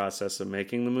over the process of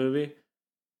making the movie.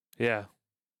 Yeah.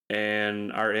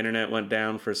 And our internet went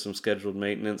down for some scheduled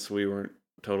maintenance. We weren't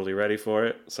totally ready for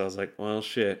it. So I was like, well,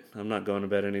 shit, I'm not going to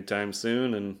bed anytime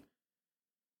soon. And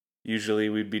usually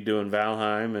we'd be doing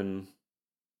Valheim, and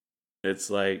it's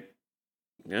like,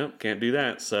 nope, can't do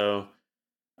that. So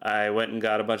I went and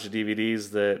got a bunch of DVDs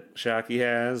that Shockey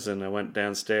has, and I went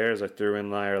downstairs. I threw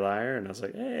in Liar Liar, and I was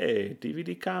like, hey,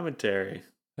 DVD commentary.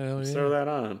 Let's throw that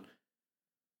on.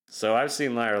 So I've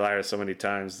seen Liar Liar so many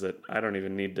times that I don't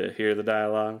even need to hear the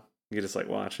dialogue. You just like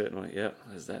watch it, and I'm like, yep,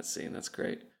 what is that scene? That's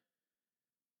great.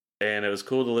 And it was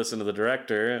cool to listen to the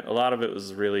director. A lot of it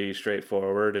was really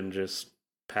straightforward and just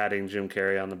patting Jim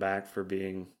Carrey on the back for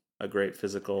being a great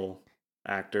physical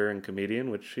actor and comedian,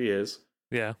 which he is.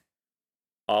 Yeah.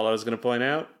 All I was going to point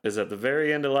out is at the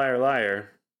very end of Liar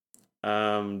Liar,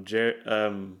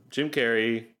 Jim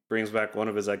Carrey brings back one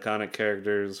of his iconic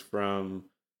characters from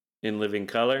In Living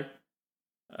Color,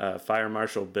 Fire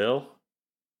Marshal Bill.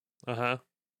 Uh-huh.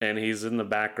 And he's in the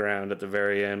background at the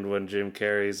very end when Jim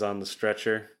Carrey's on the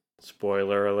stretcher.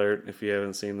 Spoiler alert if you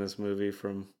haven't seen this movie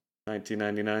from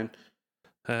 1999.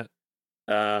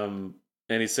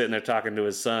 And he's sitting there talking to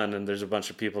his son, and there's a bunch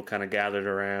of people kind of gathered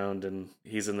around, and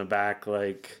he's in the back,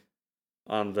 like,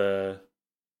 on the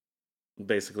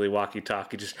basically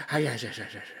walkie-talkie, just, and I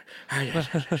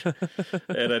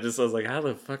was like, how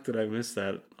the fuck did I miss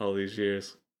that all these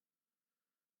years?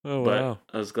 Oh, but wow.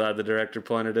 I was glad the director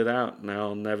pointed it out. Now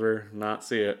I'll never not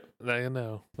see it. Now you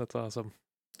know. That's awesome.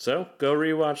 So, go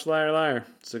rewatch Liar Liar.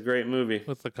 It's a great movie.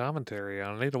 With the commentary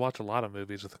on. I need to watch a lot of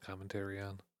movies with the commentary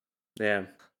on. Yeah.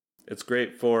 It's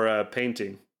great for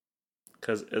painting.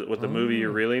 Because with the movie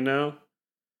you really know,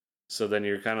 so then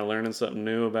you're kind of learning something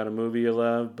new about a movie you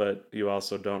love, but you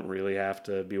also don't really have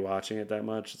to be watching it that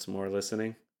much. It's more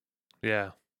listening.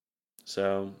 Yeah.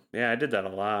 So, yeah, I did that a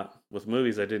lot. With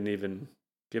movies, I didn't even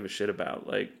give a shit about,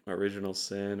 like, Original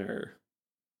Sin or.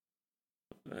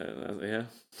 Yeah.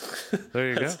 There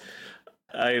you go.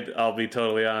 I'll be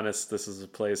totally honest. This is a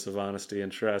place of honesty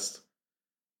and trust.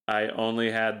 I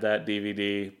only had that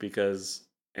DVD because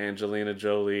Angelina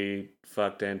Jolie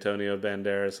fucked Antonio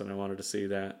Banderas, and I wanted to see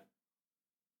that.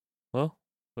 Well,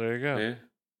 there you go. Yeah.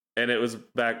 And it was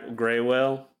back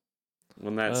Graywell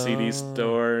when that CD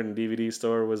store and DVD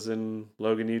store was in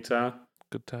Logan, Utah.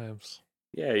 Good times.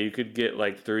 Yeah, you could get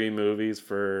like 3 movies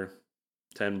for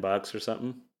 $10 or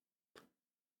something.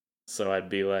 So I'd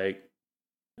be like,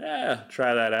 yeah,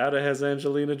 try that out. It has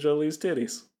Angelina Jolie's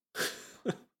titties.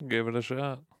 Give it a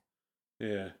shot.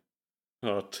 Yeah.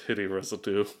 Oh, titty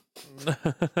residue.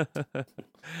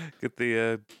 Get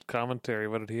the commentary.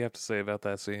 What did he have to say about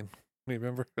that scene? You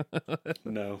remember?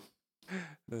 No.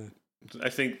 I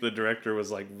think the director was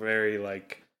like very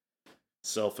like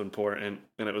self-important,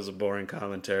 and it was a boring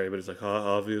commentary, but he's like,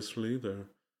 obviously they're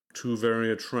 2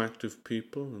 very attractive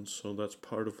people, and so that's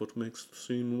part of what makes the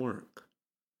scene work.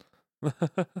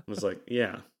 I was like,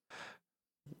 yeah.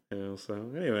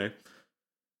 So anyway,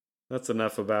 that's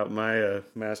enough about my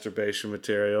masturbation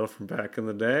material from back in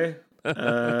the day.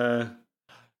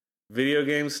 Video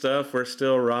game stuff, we're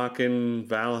still rocking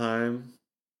Valheim.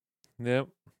 Yep.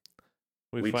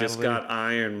 We just got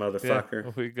iron, motherfucker.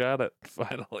 Yeah, we got it,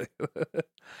 finally.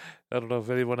 I don't know if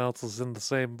anyone else is in the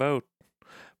same boat,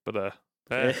 but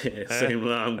same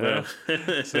longboat.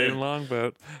 Same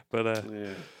longboat. But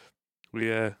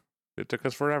it took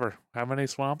us forever. How many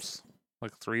swamps?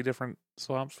 Like 3 different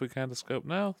swamps we kind of scoped?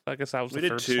 No, I guess that was the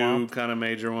third swamp. We did 2 kind of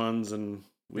major ones, and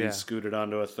we scooted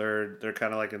onto a third. They're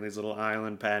kind of like in these little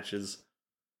island patches.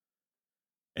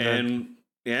 And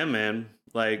yeah, man,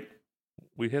 like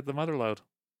we hit the mother lode.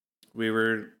 We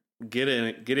were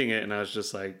getting it, and I was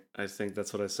just like, I think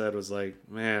that's what I said was like,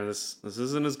 man, this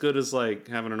isn't as good as like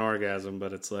having an orgasm,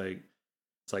 but it's like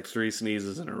 3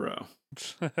 sneezes in a row.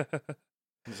 I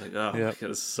was like, oh, yep.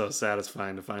 It's so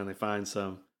satisfying to finally find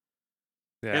some.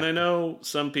 Yeah. And I know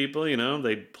some people,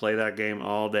 they play that game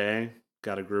all day.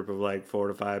 Got a group of like 4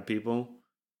 to 5 people.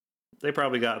 They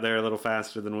probably got there a little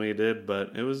faster than we did,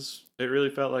 but it really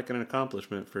felt like an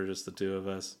accomplishment for just the 2 of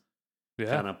us.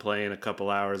 Yeah. Kind of playing a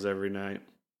couple hours every night.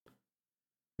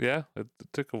 Yeah, it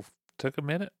took a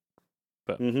minute,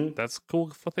 but that's the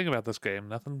cool thing about this game.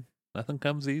 Nothing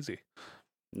comes easy.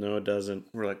 No, it doesn't.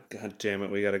 We're like, God damn it,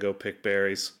 we got to go pick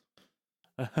berries.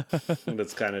 And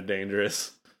it's kind of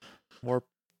dangerous. More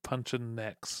punching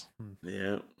necks.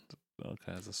 Yeah, all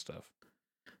kinds of stuff.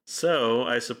 So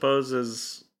I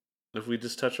suppose if we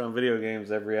just touch on video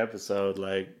games every episode,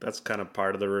 like that's kind of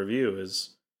part of the review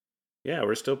is. Yeah,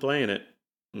 we're still playing it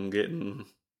and getting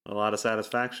a lot of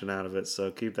satisfaction out of it.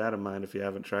 So keep that in mind if you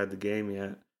haven't tried the game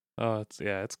yet. Oh,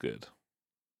 it's good.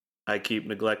 I keep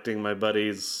neglecting my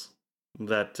buddies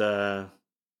that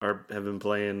have been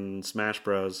playing Smash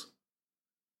Bros.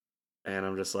 And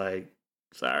I'm just like,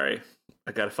 sorry,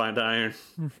 I gotta find iron.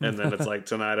 And then it's like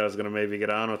tonight I was gonna maybe get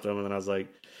on with them, and then I was like,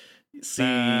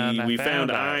 see, we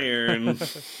found iron.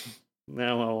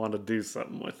 Now I want to do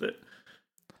something with it.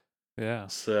 Yeah.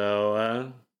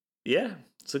 So yeah,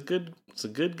 it's a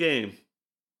good game.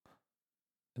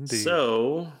 Indeed.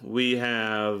 So we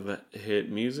have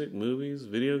hit music, movies,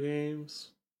 video games.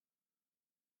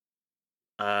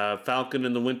 Falcon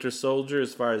and the Winter Soldier,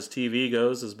 as far as TV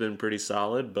goes, has been pretty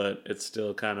solid, but it's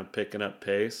still kind of picking up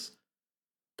pace.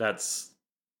 That's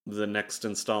the next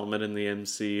installment in the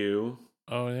MCU.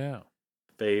 Oh yeah.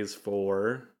 Phase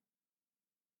 4.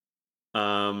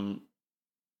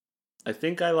 I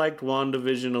think I liked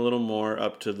WandaVision a little more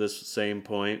up to this same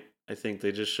point. I think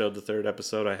they just showed the 3rd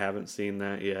episode. I haven't seen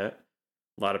that yet.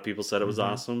 A lot of people said it was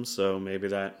awesome, so maybe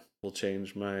that will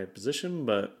change my position,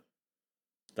 but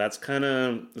that's kind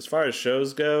of, as far as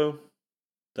shows go,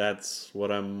 that's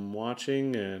what I'm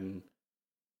watching, and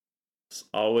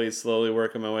always slowly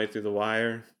working my way through The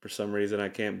Wire. For some reason, I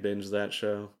can't binge that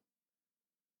show.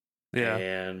 Yeah.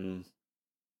 And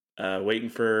waiting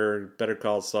for Better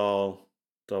Call Saul,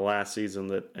 the last season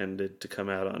that ended, to come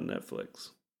out on Netflix.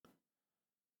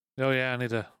 Oh yeah, I need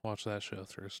to watch that show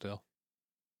through still.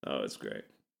 Oh, it's great.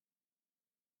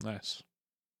 Nice.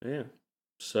 Yeah.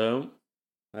 So,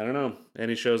 I don't know.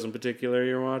 Any shows in particular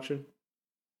you're watching?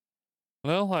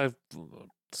 Well, I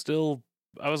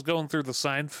was going through the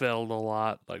Seinfeld a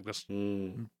lot, like just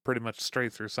pretty much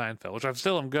straight through Seinfeld, which I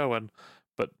still am going,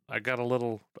 but I got a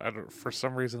little, for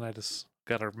some reason I just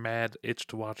got a mad itch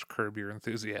to watch Curb Your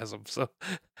Enthusiasm, so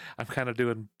I'm kind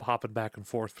of hopping back and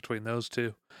forth between those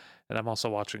 2. And I'm also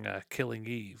watching Killing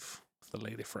Eve with the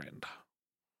lady friend.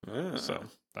 Ah. So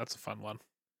that's a fun one.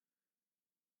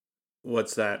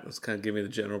 What's that? Let's kind of give me the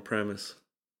general premise.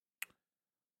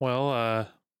 Well,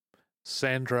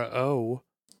 Sandra Oh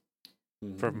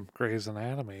from Grey's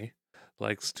Anatomy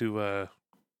likes to I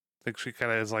think she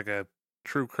kind of is like a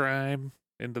true crime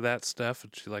into that stuff,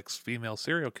 and she likes female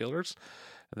serial killers,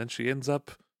 and then she ends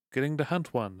up getting to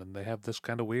hunt one, and they have this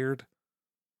kind of weird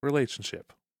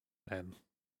relationship, and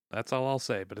that's all I'll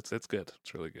say. But it's good.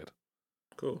 It's really good.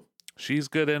 Cool. She's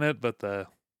good in it, but the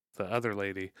other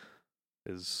lady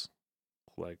is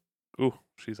like, ooh,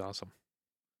 she's awesome.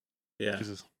 Yeah,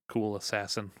 she's a cool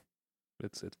assassin.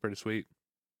 It's pretty sweet.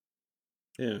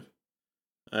 Yeah,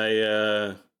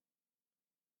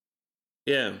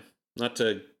 yeah, not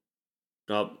to.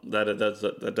 Oh,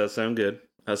 that does sound good.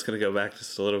 I was gonna go back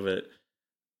just a little bit.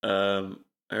 I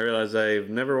realized I've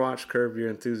never watched Curb Your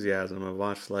Enthusiasm. I've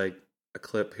watched like a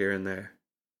clip here and there.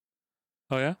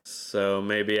 Oh yeah. So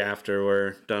maybe after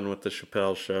we're done with the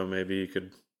Chappelle show, maybe you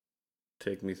could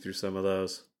take me through some of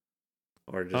those,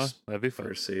 or just that'd be fun.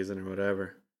 first season or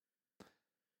whatever.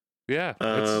 Yeah,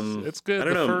 it's good. I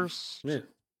don't know. First, yeah.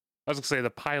 I was gonna say the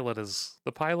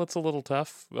pilot's a little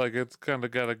tough. Like it's kind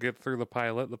of got to get through the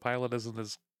pilot. The pilot isn't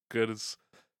as good as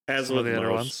some with of the other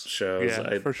most ones. shows.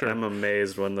 Yeah, for sure. I'm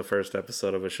amazed when the first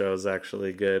episode of a show is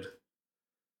actually good.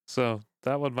 So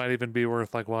that one might even be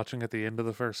worth like watching at the end of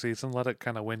the first season. Let it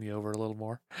kind of win you over a little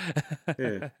more.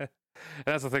 Yeah. And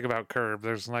that's the thing about Curb.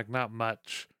 There's like not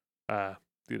much.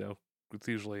 It's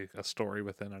usually a story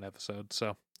within an episode.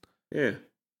 So yeah.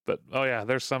 But oh yeah,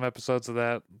 there's some episodes of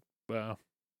that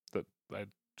that I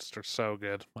just are so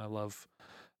good. I love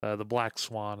the Black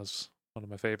Swan is one of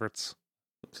my favorites.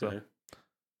 Okay. So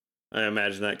I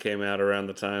imagine that came out around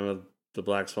the time of the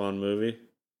Black Swan movie.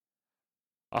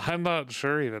 I'm not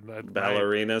sure even.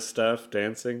 Ballerina stuff,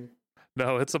 dancing.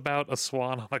 No, it's about a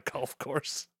swan on a golf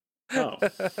course. Oh,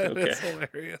 okay. It's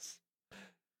hilarious.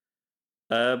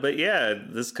 But yeah,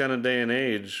 this kind of day and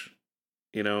age,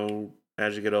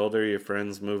 as you get older, your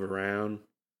friends move around.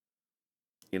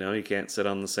 You can't sit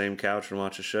on the same couch and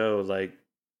watch a show. Like,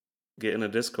 get in a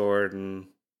Discord and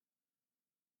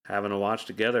having a watch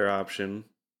together option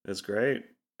is great.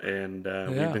 And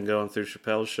we've been going through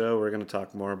Chappelle's show. We're going to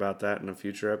talk more about that in a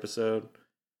future episode.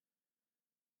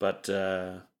 But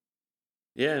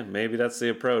yeah, maybe that's the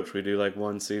approach. We do like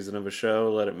one season of a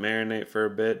show, let it marinate for a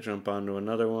bit, jump onto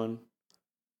another one.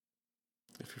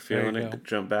 If you're feeling it,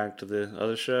 jump back to the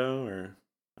other show. Or,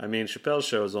 I mean, Chappelle's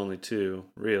show is only 2,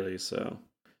 really, so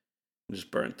just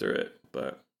burn through it.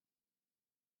 But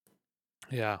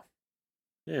yeah.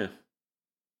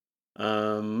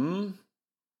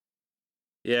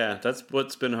 Yeah, that's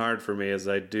what's been hard for me is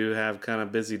I do have kind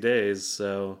of busy days,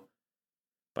 so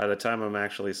by the time I'm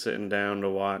actually sitting down to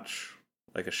watch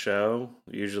like a show,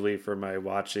 usually for my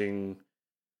watching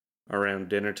around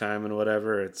dinner time and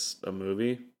whatever, it's a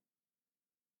movie.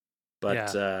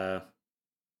 But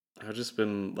I've just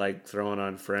been like throwing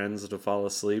on Friends to fall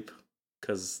asleep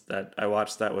because I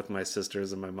watched that with my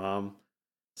sisters and my mom,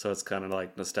 so it's kind of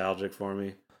like nostalgic for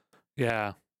me.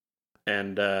 Yeah,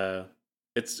 and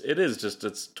it's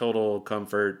total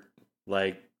comfort.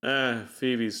 Like,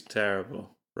 Phoebe's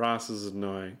terrible, Ross is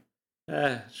annoying,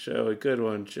 Joey, good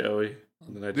one, Joey,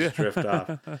 and then I just drift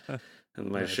off,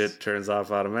 and my shit turns off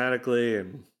automatically,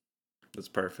 and it's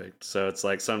perfect. So it's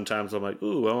like sometimes I'm like,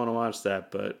 ooh, I want to watch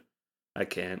that, but I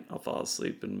can't. I'll fall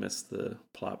asleep and miss the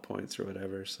plot points or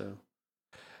whatever. So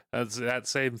that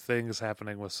same thing is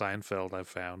happening with Seinfeld. I've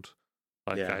found.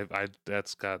 Like I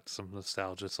that's got some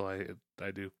nostalgia, so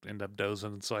I do end up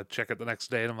dozing, and so I check it the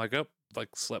next day, and I'm like, oh, like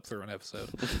slept through an episode.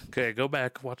 Okay, go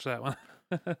back, watch that one.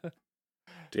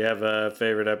 Do you have a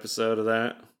favorite episode of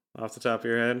that off the top of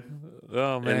your head?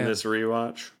 Oh man, in this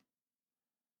rewatch.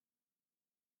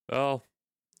 Well,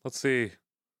 let's see.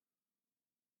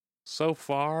 So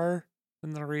far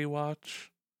in the rewatch,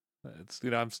 it's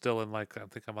I'm still in I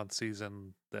think I'm on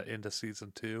the end of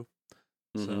season 2,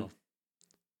 so.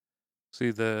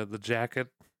 See the jacket,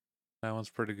 that one's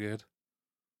pretty good.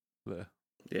 Yep.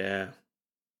 Yeah.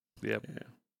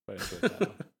 If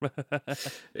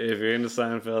you're into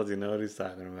Seinfeld, you know what he's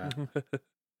talking about.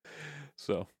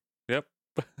 So, yep.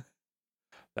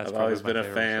 I've always been a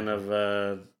fan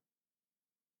of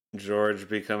George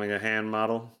becoming a hand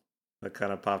model. That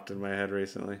kind of popped in my head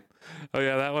recently. Oh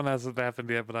yeah, that one hasn't happened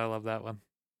yet, but I love that one.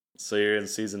 So you're in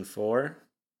season 4?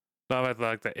 No, I'm at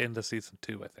like the end of season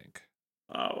 2, I think.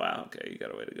 Oh, wow. Okay, you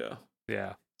got a way to go.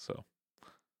 Yeah, so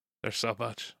there's so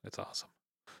much. It's awesome.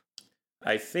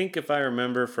 I think if I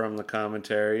remember from the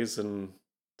commentaries and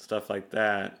stuff like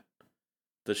that,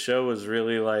 the show was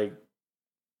really like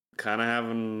kind of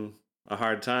having a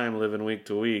hard time living week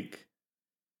to week.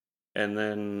 And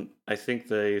then I think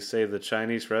they say the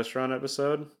Chinese restaurant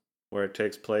episode where it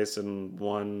takes place in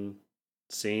one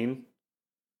scene.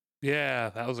 Yeah,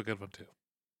 that was a good one too.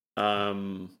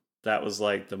 That was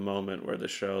like the moment where the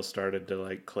show started to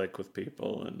like click with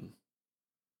people and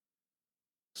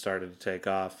started to take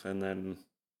off. And then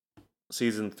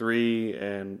season 3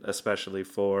 and especially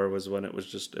 4 was when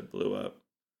it blew up.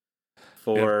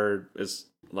 4 is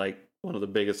like one of the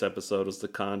biggest episodes was the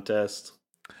contest.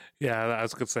 Yeah, I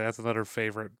was gonna say that's another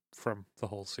favorite from the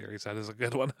whole series. That is a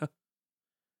good one.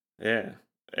 Yeah.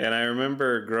 And I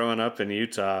remember growing up in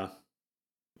Utah,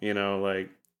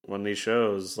 like when these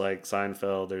shows like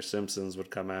Seinfeld or Simpsons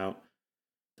would come out,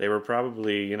 they were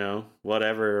probably,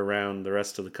 whatever around the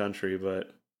rest of the country,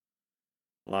 but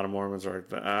a lot of Mormons are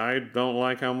like, I don't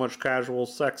like how much casual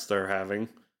sex they're having.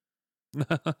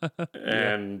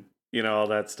 And, all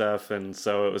that stuff. And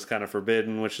so it was kind of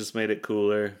forbidden, which just made it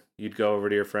cooler. You'd go over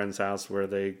to your friend's house where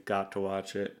they got to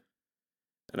watch it.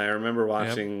 And I remember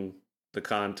watching the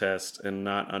contest and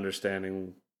not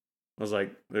understanding. I was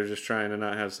like, they're just trying to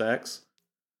not have sex?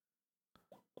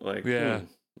 Like, yeah.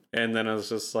 And then I was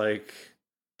just like,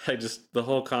 the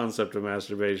whole concept of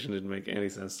masturbation didn't make any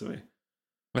sense to me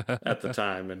at the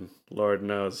time. And Lord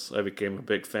knows, I became a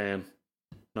big fan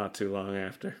not too long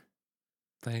after.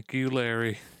 Thank you,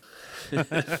 Larry.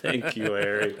 Thank you,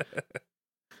 Larry.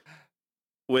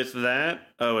 With that,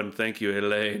 and thank you,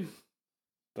 Elaine.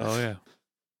 Oh, yeah.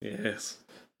 Yes.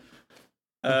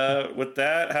 With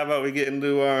that, how about we get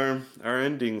into our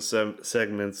ending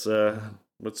segments?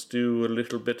 Let's do a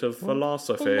little bit of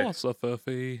philosophy.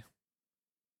 Philosophy.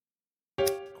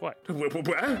 Quite.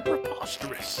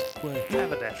 Preposterous.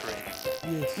 Haberdashery.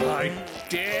 Yes. I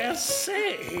dare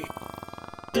say.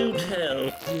 Do tell.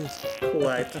 Yes.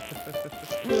 Quite.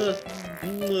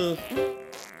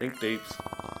 Think deeps.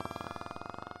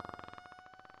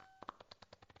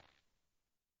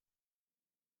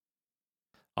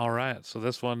 All right, so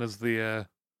this one is the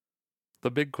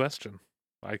big question.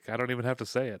 Like, I don't even have to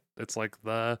say it. It's like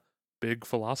the big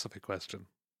philosophy question.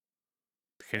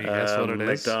 Can you guess what it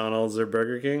is? McDonald's or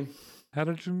Burger King? How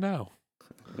did you know?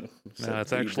 No,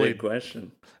 it's actually a big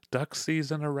question. Duck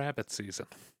season or rabbit season?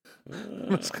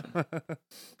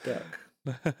 Duck.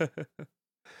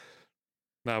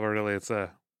 No, but really, it's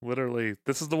literally,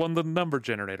 this is the one the number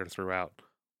generator threw out.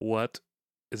 What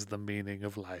is the meaning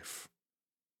of life?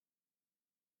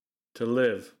 To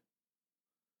live.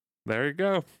 There you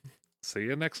go. See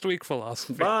you next week,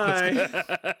 philosophy. Bye.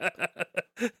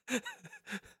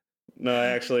 No, I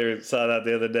actually saw that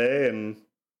the other day, and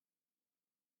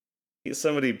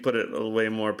somebody put it way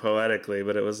more poetically,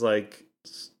 but it was like,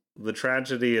 the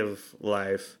tragedy of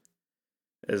life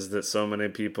is that so many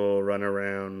people run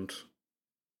around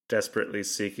desperately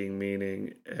seeking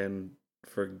meaning and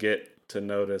forget to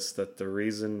notice that the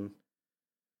reason,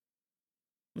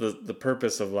 the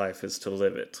purpose of life is to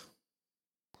live it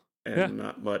and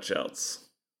not much else.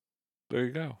 There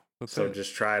you go. So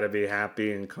just try to be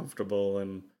happy and comfortable,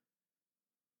 and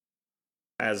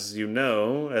as you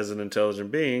know, as an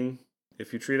intelligent being,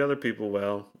 if you treat other people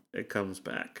well, it comes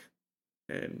back.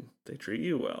 And they treat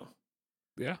you well.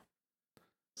 Yeah.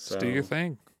 So, do your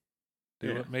thing.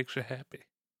 Do what makes you happy.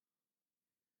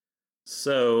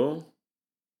 So,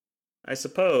 I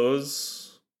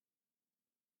suppose,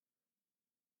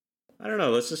 I don't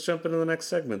know, let's just jump into the next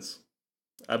segments.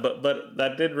 But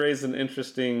that did raise an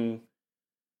interesting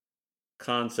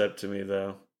concept to me,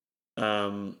 though.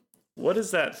 What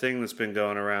is that thing that's been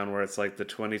going around where it's like the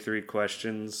 23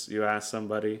 questions you ask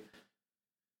somebody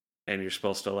and you're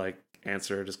supposed to like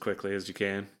answer it as quickly as you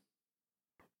can?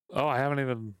 Oh, I haven't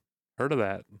even heard of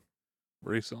that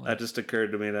recently. That just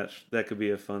occurred to me that could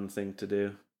be a fun thing to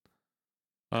do.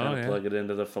 Kind of plug it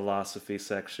into the philosophy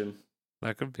section.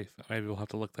 That could be. Maybe we'll have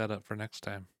to look that up for next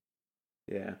time.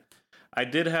 Yeah. I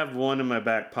did have one in my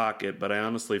back pocket, but I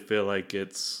honestly feel like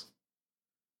it's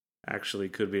actually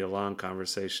could be a long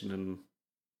conversation. And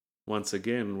once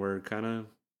again, we're kind of,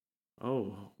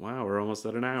 we're almost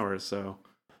at an hour. So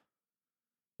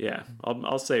yeah,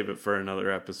 I'll save it for another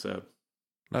episode.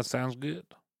 That sounds good.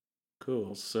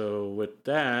 Cool. So with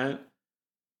that,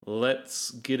 let's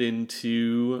get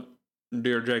into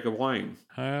Dear Jacob Wayne.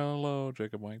 Hello,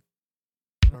 Jacob Wayne.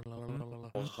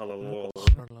 Hello. Hello.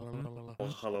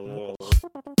 Hello.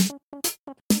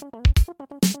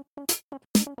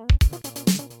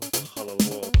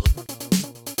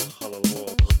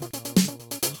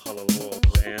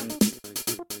 And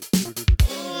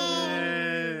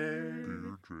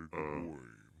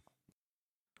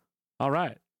all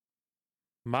right.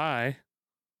 My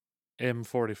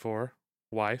M44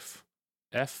 wife,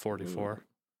 F44.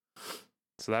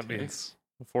 So that means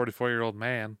a 44-year-old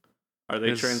man Are they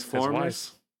his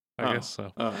Transformers? I guess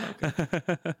so. Oh, okay.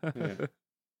 Yeah.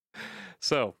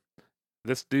 So,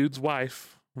 this dude's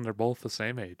wife, and they're both the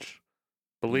same age,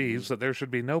 believes that there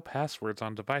should be no passwords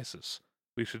on devices.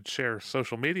 We should share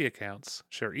social media accounts,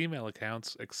 share email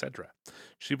accounts, etc.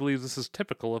 She believes this is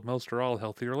typical of most or all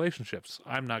healthy relationships.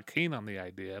 I'm not keen on the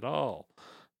idea at all.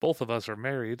 Both of us are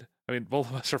married. Both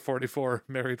of us are 44,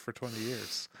 married for 20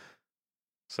 years.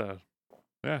 So,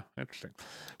 yeah, interesting.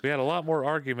 We had a lot more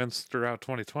arguments throughout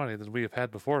 2020 than we have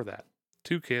had before that.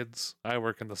 2 kids. I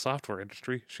work in the software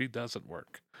industry. She doesn't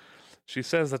work. She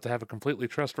says that to have a completely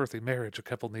trustworthy marriage, a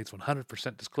couple needs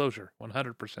 100% disclosure,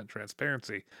 100%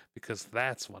 transparency, because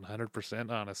that's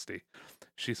 100% honesty.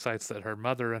 She cites that her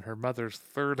mother and her mother's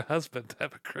third husband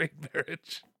have a great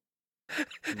marriage,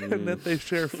 and that they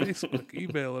share Facebook,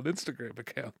 email, and Instagram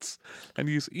accounts, and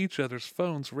use each other's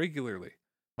phones regularly.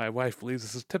 My wife believes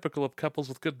this is typical of couples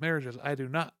with good marriages. I do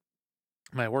not.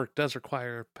 My work does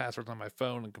require passwords on my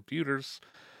phone and computers.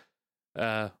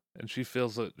 And she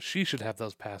feels that she should have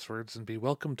those passwords and be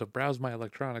welcome to browse my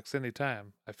electronics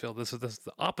anytime. I feel this is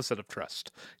the opposite of trust,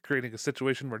 creating a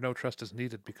situation where no trust is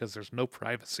needed because there's no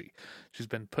privacy. She's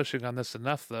been pushing on this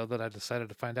enough, though, that I decided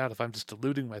to find out if I'm just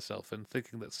deluding myself and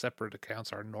thinking that separate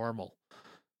accounts are normal.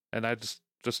 And I just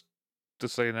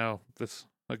so you know, this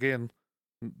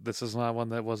is not one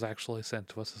that was actually sent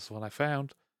to us. This is one I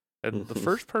found. And the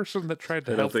first person that tried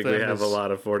to help them, I don't think we have a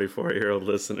lot of 44-year-old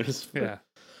listeners. Yeah.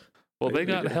 Well, they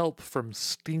got help from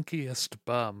Stinkiest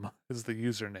Bum is the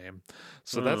username.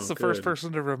 So that's the first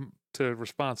person to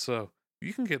respond. So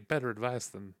you can get better advice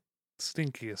than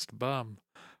Stinkiest Bum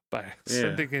by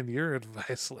sending in your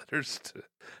advice letters to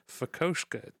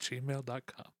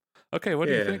fakoshka@gmail.com. Okay, what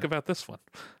do you think about this one?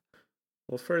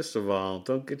 Well, first of all,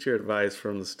 don't get your advice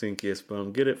from the Stinkiest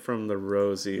Bum. Get it from the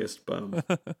Rosiest Bum.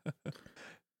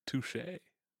 Touche.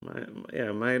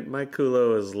 My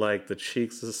culo is like the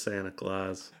cheeks of Santa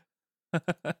Claus.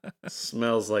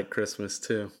 Smells like Christmas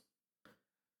too.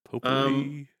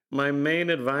 My main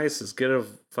advice is get a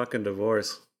fucking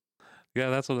divorce. Yeah,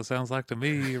 that's what it sounds like to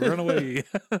me. Run away.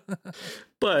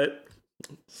 But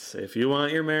if you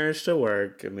want your marriage to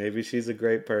work, and maybe she's a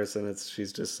great person,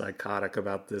 she's just psychotic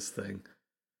about this thing.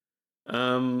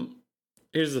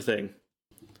 Here's the thing.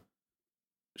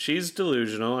 She's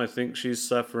delusional. I think she's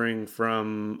suffering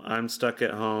from, I'm stuck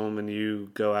at home and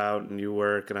you go out and you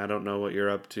work and I don't know what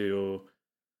you're up to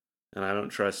and I don't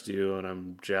trust you and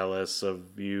I'm jealous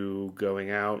of you going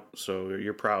out. So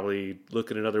you're probably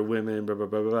looking at other women, blah, blah,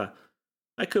 blah, blah.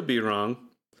 I could be wrong,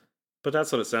 but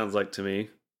that's what it sounds like to me.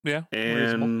 Yeah.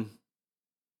 And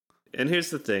here's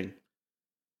the thing.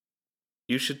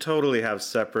 You should totally have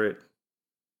separate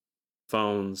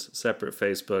phones, separate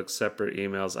Facebook, separate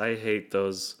emails. I hate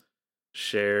those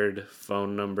shared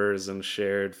phone numbers and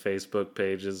shared Facebook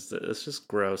pages. It's just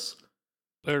gross.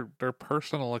 They're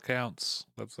personal accounts.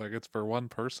 That's like it's for one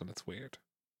person. It's weird.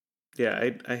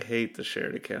 Yeah, I hate the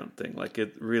shared account thing. Like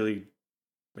it really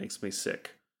makes me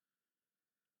sick.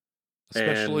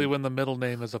 Especially when the middle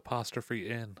name is apostrophe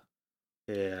N.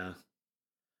 Yeah.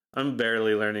 I'm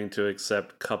barely learning to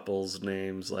accept couples'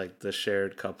 names, like the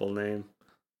shared couple name.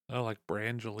 Oh, like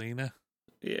Brangelina?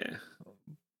 Yeah.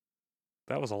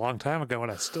 That was a long time ago and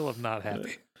I still am not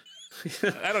happy.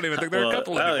 I don't even think they're a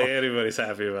couple anymore. I don't think anybody's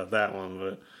happy about that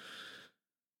one,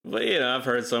 but you know, I've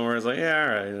heard somewhere it's like, yeah, all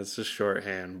right, it's just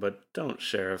shorthand, but don't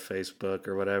share a Facebook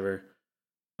or whatever.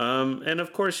 And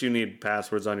of course you need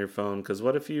passwords on your phone, because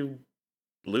what if you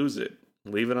lose it?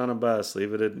 Leave it on a bus,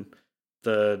 leave it in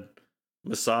the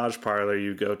massage parlor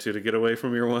you go to get away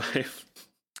from your wife.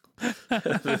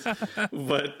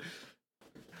 But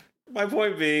my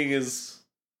point being is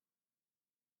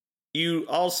you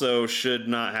also should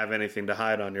not have anything to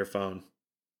hide on your phone.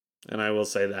 And I will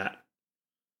say that.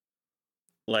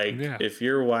 Like, if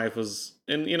your wife was...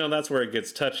 And, you know, that's where it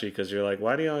gets touchy, because you're like,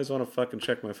 why do you always want to fucking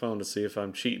check my phone to see if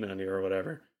I'm cheating on you or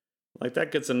whatever? Like,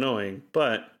 that gets annoying.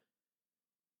 But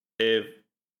if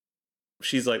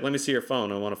she's like, let me see your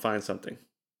phone, I want to find something.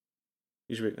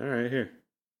 You should be, all right, here.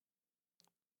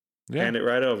 Yeah. Hand it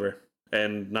right over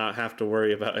and not have to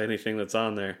worry about anything that's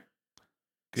on there.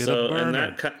 Get a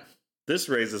burner. And this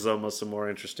raises almost a more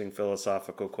interesting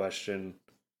philosophical question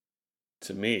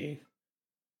to me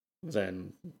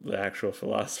than the actual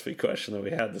philosophy question that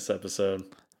we had this episode.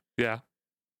 Yeah.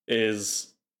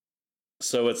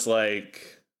 So it's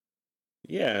like,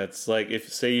 yeah, it's like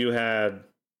if, say you had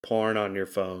porn on your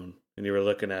phone and you were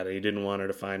looking at it, you didn't want her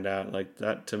to find out, like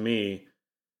that, to me,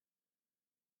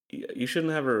 you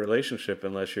shouldn't have a relationship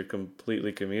unless you're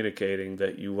completely communicating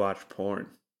that you watch porn.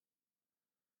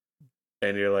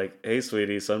 and you're like, hey,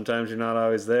 sweetie, sometimes you're not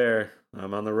always there.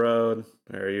 I'm on the road,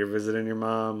 or you're visiting your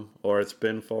mom, or it's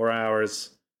been 4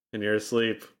 hours and you're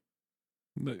asleep.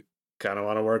 Kind of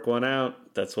want to work one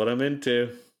out. That's what I'm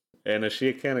into. And if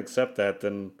she can't accept that,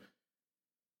 then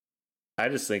I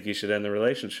just think you should end the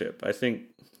relationship. I think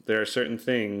there are certain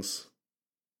things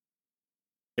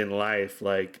in life,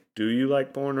 like, do you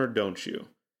like porn or don't you?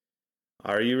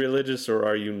 Are you religious or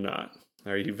are you not?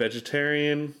 Are you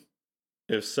vegetarian?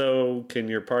 If so, can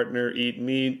your partner eat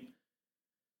meat?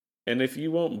 And if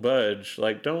you won't budge,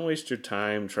 like, don't waste your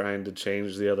time trying to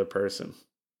change the other person.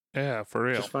 Yeah, for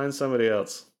real. Just find somebody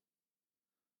else.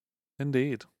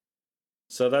 Indeed.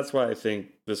 So that's why I think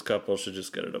this couple should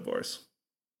just get a divorce.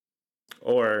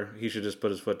 Or he should just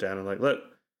put his foot down and like, look,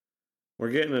 we're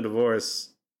getting a divorce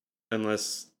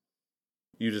unless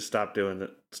you just stop doing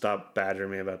it. Stop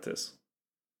badgering me about this.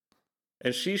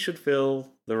 And she should feel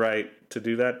the right to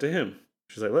do that to him.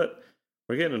 She's like, look,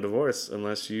 we're getting a divorce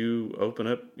unless you open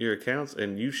up your accounts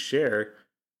and you share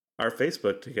our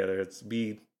Facebook together. It's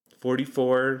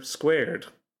B44 squared.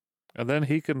 And then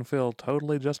he can feel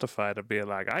totally justified of being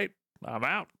like, I'm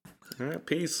out. All right,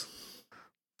 peace.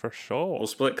 For sure. We'll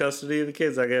split custody of the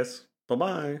kids, I guess.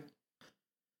 Bye-bye.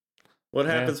 What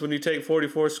happens when you take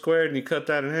 44 squared and you cut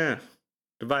that in half?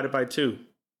 Divide it by 2.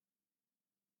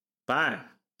 Bye.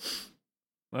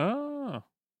 Oh.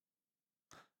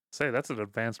 Say, that's an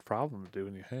advanced problem to do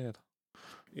in your head.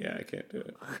 Yeah, I can't do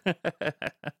it.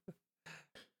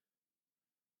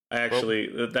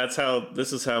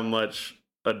 This is how much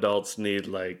adults need,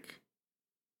 like,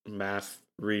 math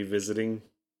revisiting.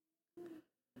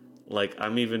 Like,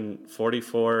 I'm even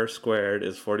 44 squared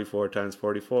is 44 times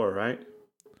 44, right?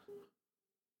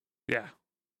 Yeah.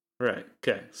 Right.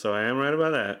 Okay. So I am right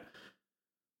about that.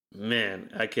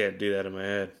 Man, I can't do that in my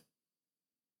head.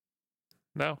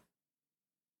 No.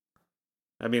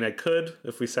 I mean, I could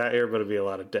if we sat here, but it'd be a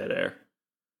lot of dead air.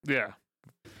 Yeah.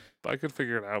 I could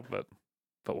figure it out, but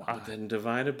why? But then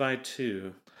divided by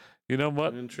 2. You know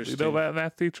what? Interesting. You know what,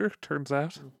 math teacher? Turns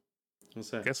out.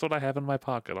 What's that? Guess what I have in my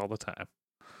pocket all the time?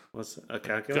 What's a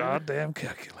calculator? Goddamn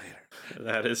calculator.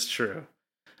 That is true.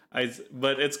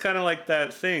 But it's kind of like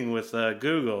that thing with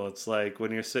Google. It's like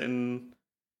when you're sitting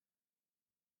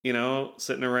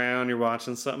around, you're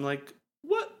watching something like,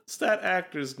 what's that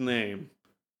actor's name?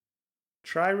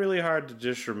 Try really hard to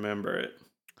just remember it.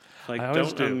 Like,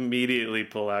 don't immediately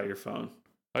pull out your phone.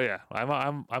 Oh yeah,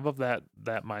 I'm of that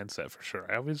mindset for sure.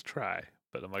 I always try,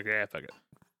 but I'm like, yeah, fuck it.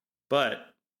 But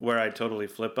where I totally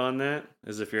flip on that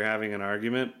is if you're having an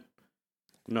argument.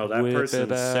 No, that Whip person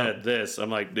it out. said this.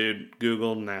 I'm like, dude,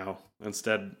 Google now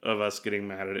instead of us getting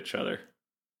mad at each other.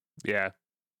 Yeah.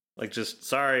 Like, just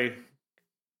sorry.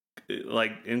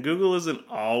 Like, and Google isn't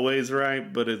always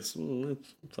right, but it's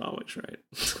always right.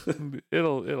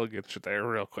 It'll get you there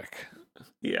real quick.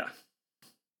 Yeah.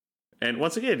 And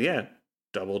once again, yeah,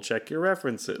 double check your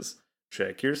references,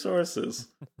 check your sources,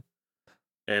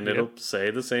 and it'll say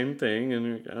the same thing.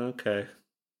 And you're okay.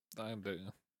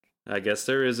 I guess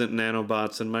there isn't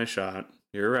nanobots in my shot.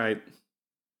 You're right.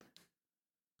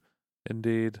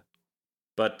 Indeed.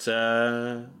 But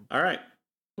all right.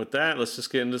 With that, let's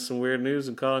just get into some weird news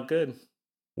and call it good.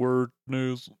 Word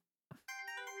news.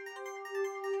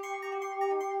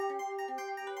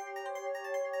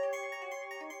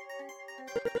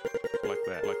 Like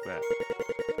that.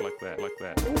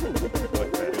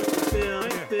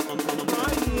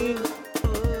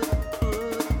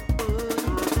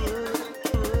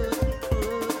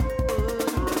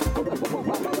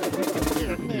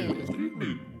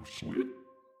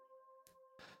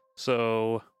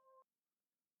 So,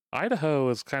 Idaho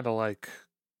is kind of like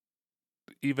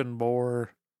even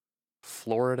more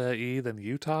Florida-y than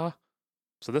Utah.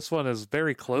 So this one is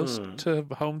very close to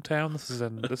hometown.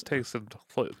 This takes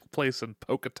place in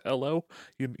Pocatello.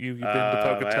 You've been to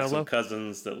Pocatello? I have some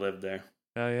cousins that lived there.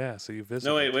 Oh yeah, so you visited.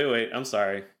 No, wait. I'm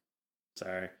sorry.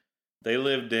 They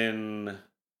lived in.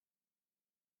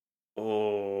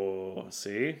 Oh,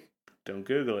 see, don't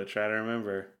Google it. Try to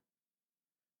remember.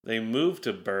 They moved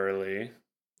to Burley.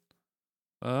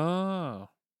 Oh.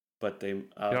 But they you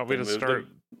want me to start?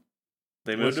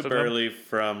 They moved to Burley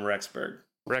from Rexburg.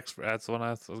 That's the one I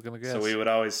was going to guess. So we would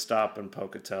always stop in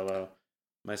Pocatello.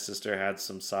 My sister had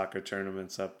some soccer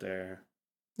tournaments up there.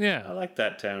 Yeah. I like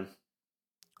that town.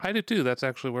 I do too. That's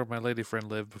actually where my lady friend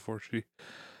lived before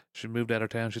she moved out of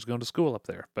town. She's going to school up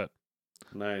there. But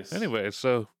nice. Anyway,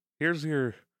 so here's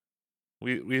your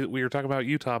we were talking about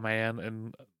Utah man,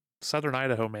 and Southern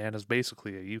Idaho man is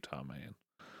basically a Utah man.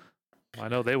 I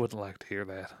know they wouldn't like to hear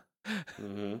that.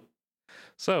 Mm-hmm.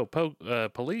 So,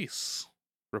 police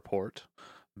report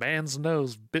Man's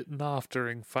nose bitten off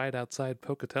during fight outside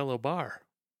Pocatello bar.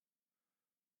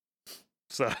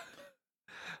 So,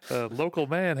 a local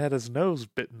man had his nose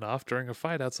bitten off during a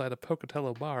fight outside a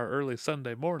Pocatello bar early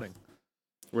Sunday morning.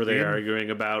 Were they arguing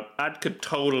about, I could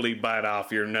totally bite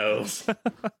off your nose?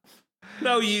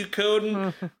 No, you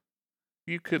couldn't.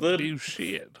 You could do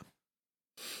shit.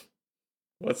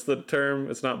 What's the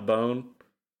term? It's not bone.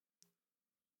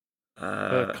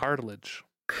 Cartilage.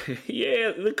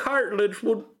 Yeah, the cartilage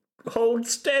would hold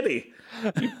steady.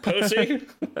 You pussy.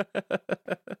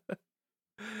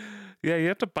 Yeah, you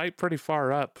have to bite pretty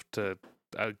far up to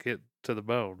get to the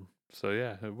bone. So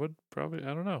yeah, it would probably.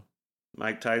 I don't know.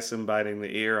 Mike Tyson biting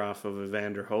the ear off of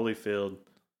Evander Holyfield.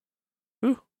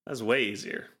 Ooh. That's way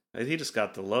easier. He just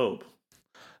got the lobe.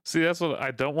 See, that's what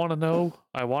I don't want to know.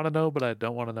 I want to know, but I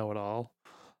don't want to know at all.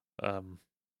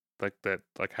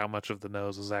 Like how much of the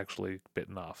nose is actually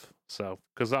bitten off. So,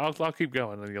 because I'll keep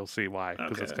going and you'll see why.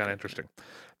 Because it's kind of interesting.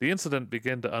 The incident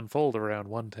began to unfold around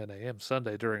 1:10 a.m.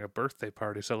 Sunday during a birthday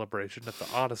party celebration at the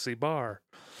Odyssey Bar.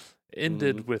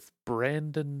 Ended with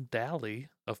Brandon Daly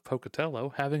of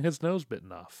Pocatello having his nose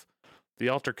bitten off. The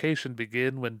altercation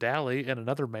began when Daly and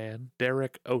another man,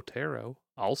 Derek Otero,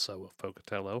 also of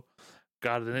Pocatello,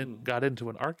 got into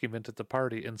an argument at the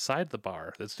party inside the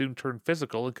bar that soon turned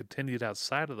physical and continued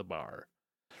outside of the bar.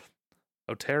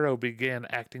 Otero began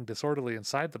acting disorderly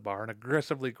inside the bar and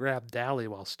aggressively grabbed Daly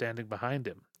while standing behind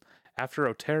him. After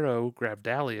Otero grabbed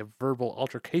Daly, a verbal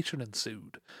altercation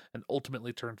ensued and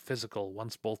ultimately turned physical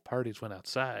once both parties went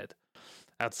outside.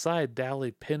 Outside,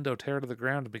 Daly pinned Otero to the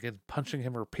ground and began punching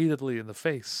him repeatedly in the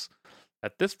face.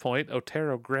 At this point,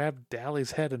 Otero grabbed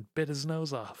Daly's head and bit his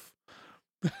nose off.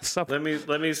 Let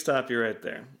me stop you right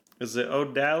there. Is it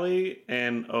O'Daly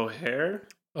and O'Hare?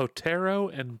 Otero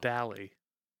and Daly.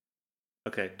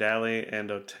 Okay, Daly and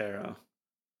Otero.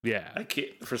 Yeah. I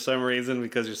keep, for some reason,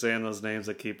 because you're saying those names,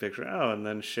 I keep picturing, and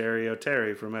then Sherry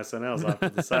O'Terry from SNL's off to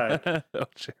the side.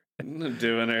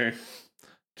 Doing her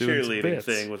cheerleading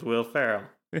thing with Will Ferrell.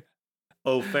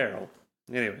 O'Farrell.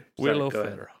 Anyway. Will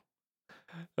O'Farrell.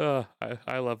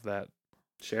 I love that.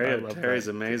 Sherry O'Terry's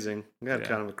amazing. I got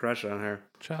kind of a crush on her.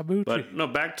 Chabuchi. But no,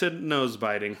 back to nose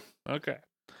biting. Okay.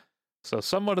 So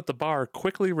someone at the bar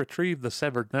quickly retrieved the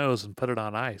severed nose and put it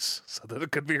on ice so that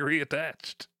it could be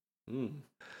reattached.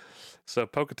 So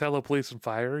Pocatello police and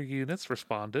fire units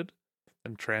responded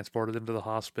and transported him to the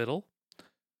hospital.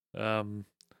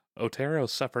 Otero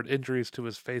suffered injuries to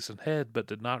his face and head, but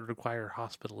did not require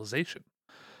hospitalization.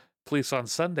 Police on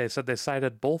Sunday said they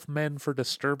cited both men for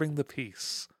disturbing the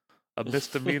peace, a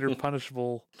misdemeanor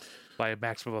punishable by a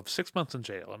maximum of 6 months in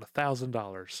jail and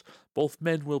 $1,000. Both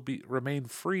men will remain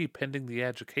free pending the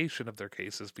adjudication of their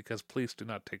cases because police do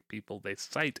not take people they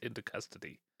cite into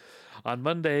custody. On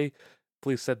Monday,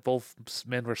 police said both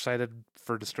men were cited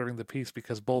for disturbing the peace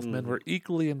because both men were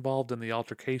equally involved in the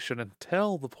altercation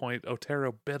until the point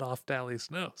Otero bit off Daly's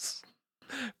nose.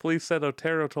 Police said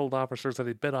Otero told officers that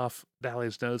he bit off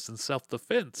Daly's nose in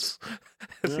self-defense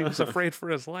as he was afraid for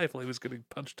his life while he was getting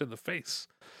punched in the face.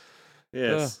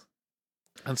 Yes.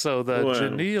 And so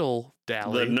Janelle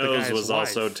Daly, the nose the was wife,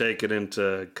 also taken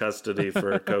into custody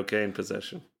for cocaine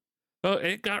possession. Oh,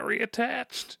 it got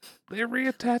reattached. They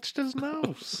reattached his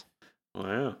nose.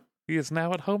 Wow. He is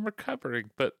now at home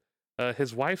recovering. But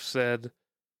his wife said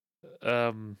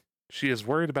she is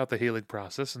worried about the healing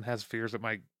process and has fears it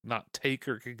might not take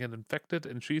or can get infected.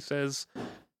 And she says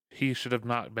he should have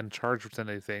not been charged with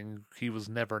anything. He was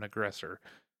never an aggressor.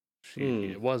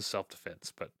 It was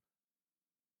self-defense, but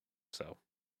so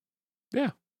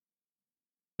yeah.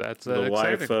 That's the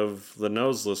exciting. wife of the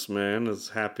noseless man is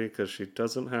happy because she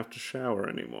doesn't have to shower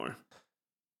anymore.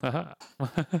 Uh-huh.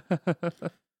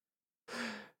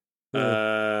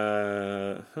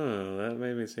 That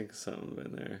made me think of something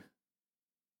in there.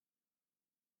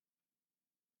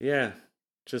 Yeah,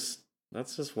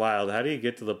 that's just wild. How do you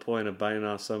get to the point of biting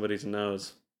off somebody's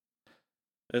nose?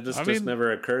 It just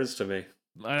never occurs to me.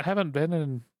 I haven't been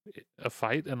in a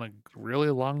fight in a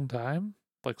really long time,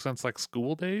 since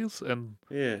school days, and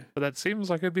but that seems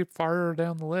like it'd be farther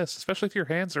down the list, especially if your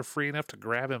hands are free enough to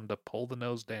grab him to pull the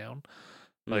nose down.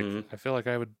 I feel like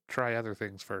I would try other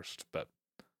things first, but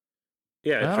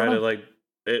yeah, I try to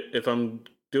if I'm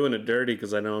doing it dirty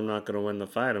because I know I'm not going to win the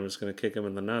fight, I'm just going to kick him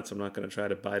in the nuts. I'm not going to try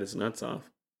to bite his nuts off.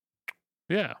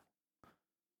 Yeah,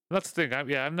 that's the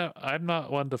thing. I'm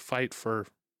not one to fight for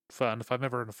fun. If I'm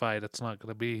ever in a fight, it's not going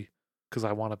to be because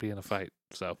I want to be in a fight.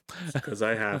 So because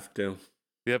I have to.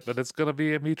 Yep, but it's going to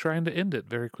be me trying to end it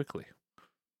very quickly.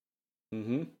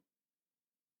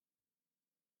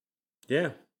 Yeah.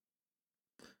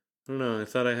 I don't know. I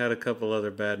thought I had a couple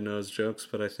other bad nose jokes,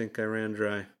 but I think I ran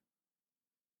dry.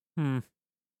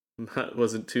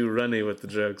 Wasn't too runny with the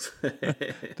jokes.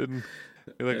 Didn't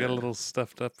feel like I got a little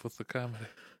stuffed up with the comedy.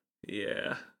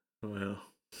 Yeah. Well.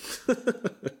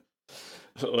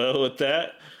 Well, with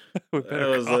that, that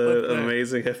was an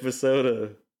amazing episode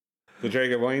of the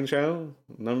Jacob Wayne Show,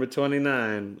 number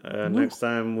 29. Next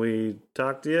time we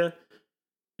talk to you,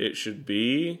 it should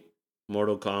be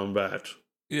Mortal Kombat.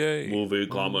 Yay. Movie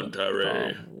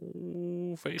commentary.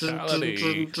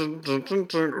 Fatality.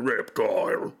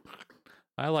 Reptile.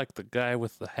 I like the guy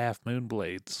with the half moon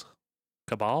blades.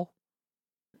 Cabal?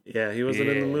 Yeah, he wasn't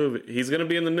in the movie. He's going to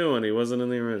be in the new one. He wasn't in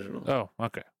the original. Oh,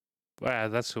 okay.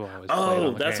 That's who I always played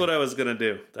on the that's game. what I was going to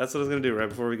do. That's what I was going to do right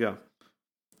before we go.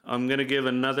 I'm going to give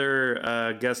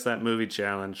another Guess That Movie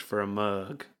challenge for a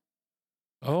mug.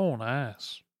 Oh,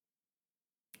 nice.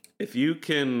 If you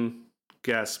can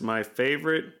guess my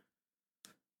favorite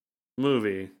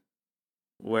movie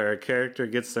where a character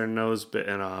gets their nose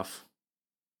bitten off,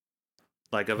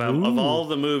 like of all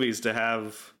the movies to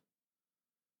have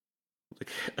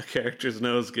a character's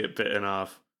nose get bitten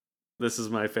off, this is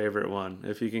my favorite one.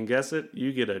 If you can guess it,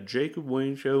 you get a Jacob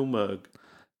Wayne Show mug.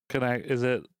 Is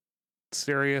it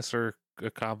serious or a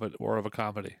comedy, or of a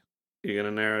comedy? You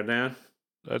gonna narrow it down?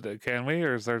 Can we,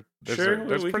 or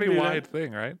there's we pretty wide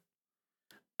thing, right?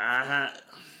 I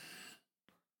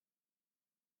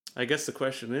guess the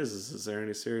question is there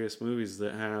any serious movies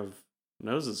that have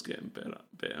noses getting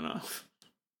bitten off?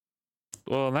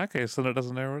 Well, in that case, then it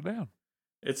doesn't narrow it down.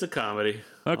 It's a comedy.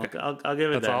 Okay, I'll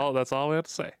give it that. That's all we have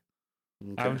to say.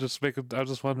 Okay. I'm just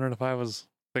wondering if I was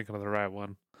thinking of the right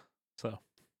one. So,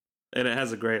 and it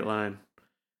has a great line.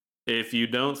 If you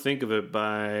don't think of it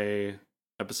by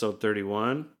episode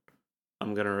 31,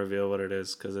 I'm gonna reveal what it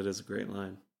is because it is a great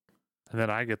line. And then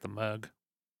I get the mug.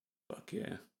 Fuck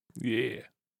yeah. Yeah.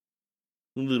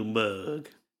 A little mug.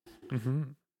 Mm-hmm.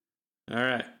 All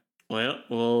right. Well,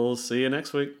 we'll see you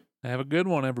next week. Have a good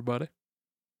one, everybody.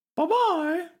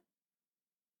 Bye-bye.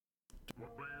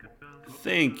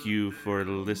 Thank you for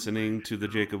listening to The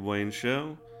Jacob Wayne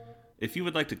Show. If you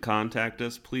would like to contact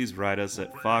us, please write us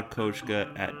at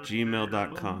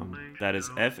fakkoshka@gmail.com. That is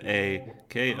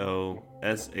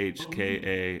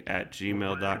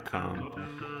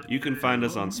FAKOSHKA@gmail.com. You can find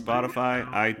us on Spotify,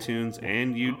 iTunes,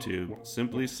 and YouTube.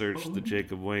 Simply search The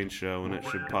Jacob Wayne Show and it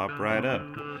should pop right up.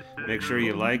 Make sure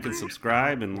you like and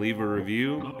subscribe and leave a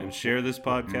review and share this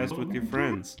podcast with your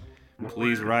friends.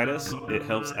 Please write us. It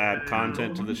helps add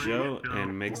content to the show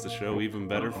and makes the show even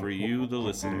better for you, the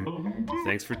listener.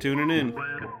 Thanks for tuning in.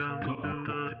 Welcome to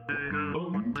the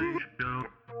Jacob Wayne Show.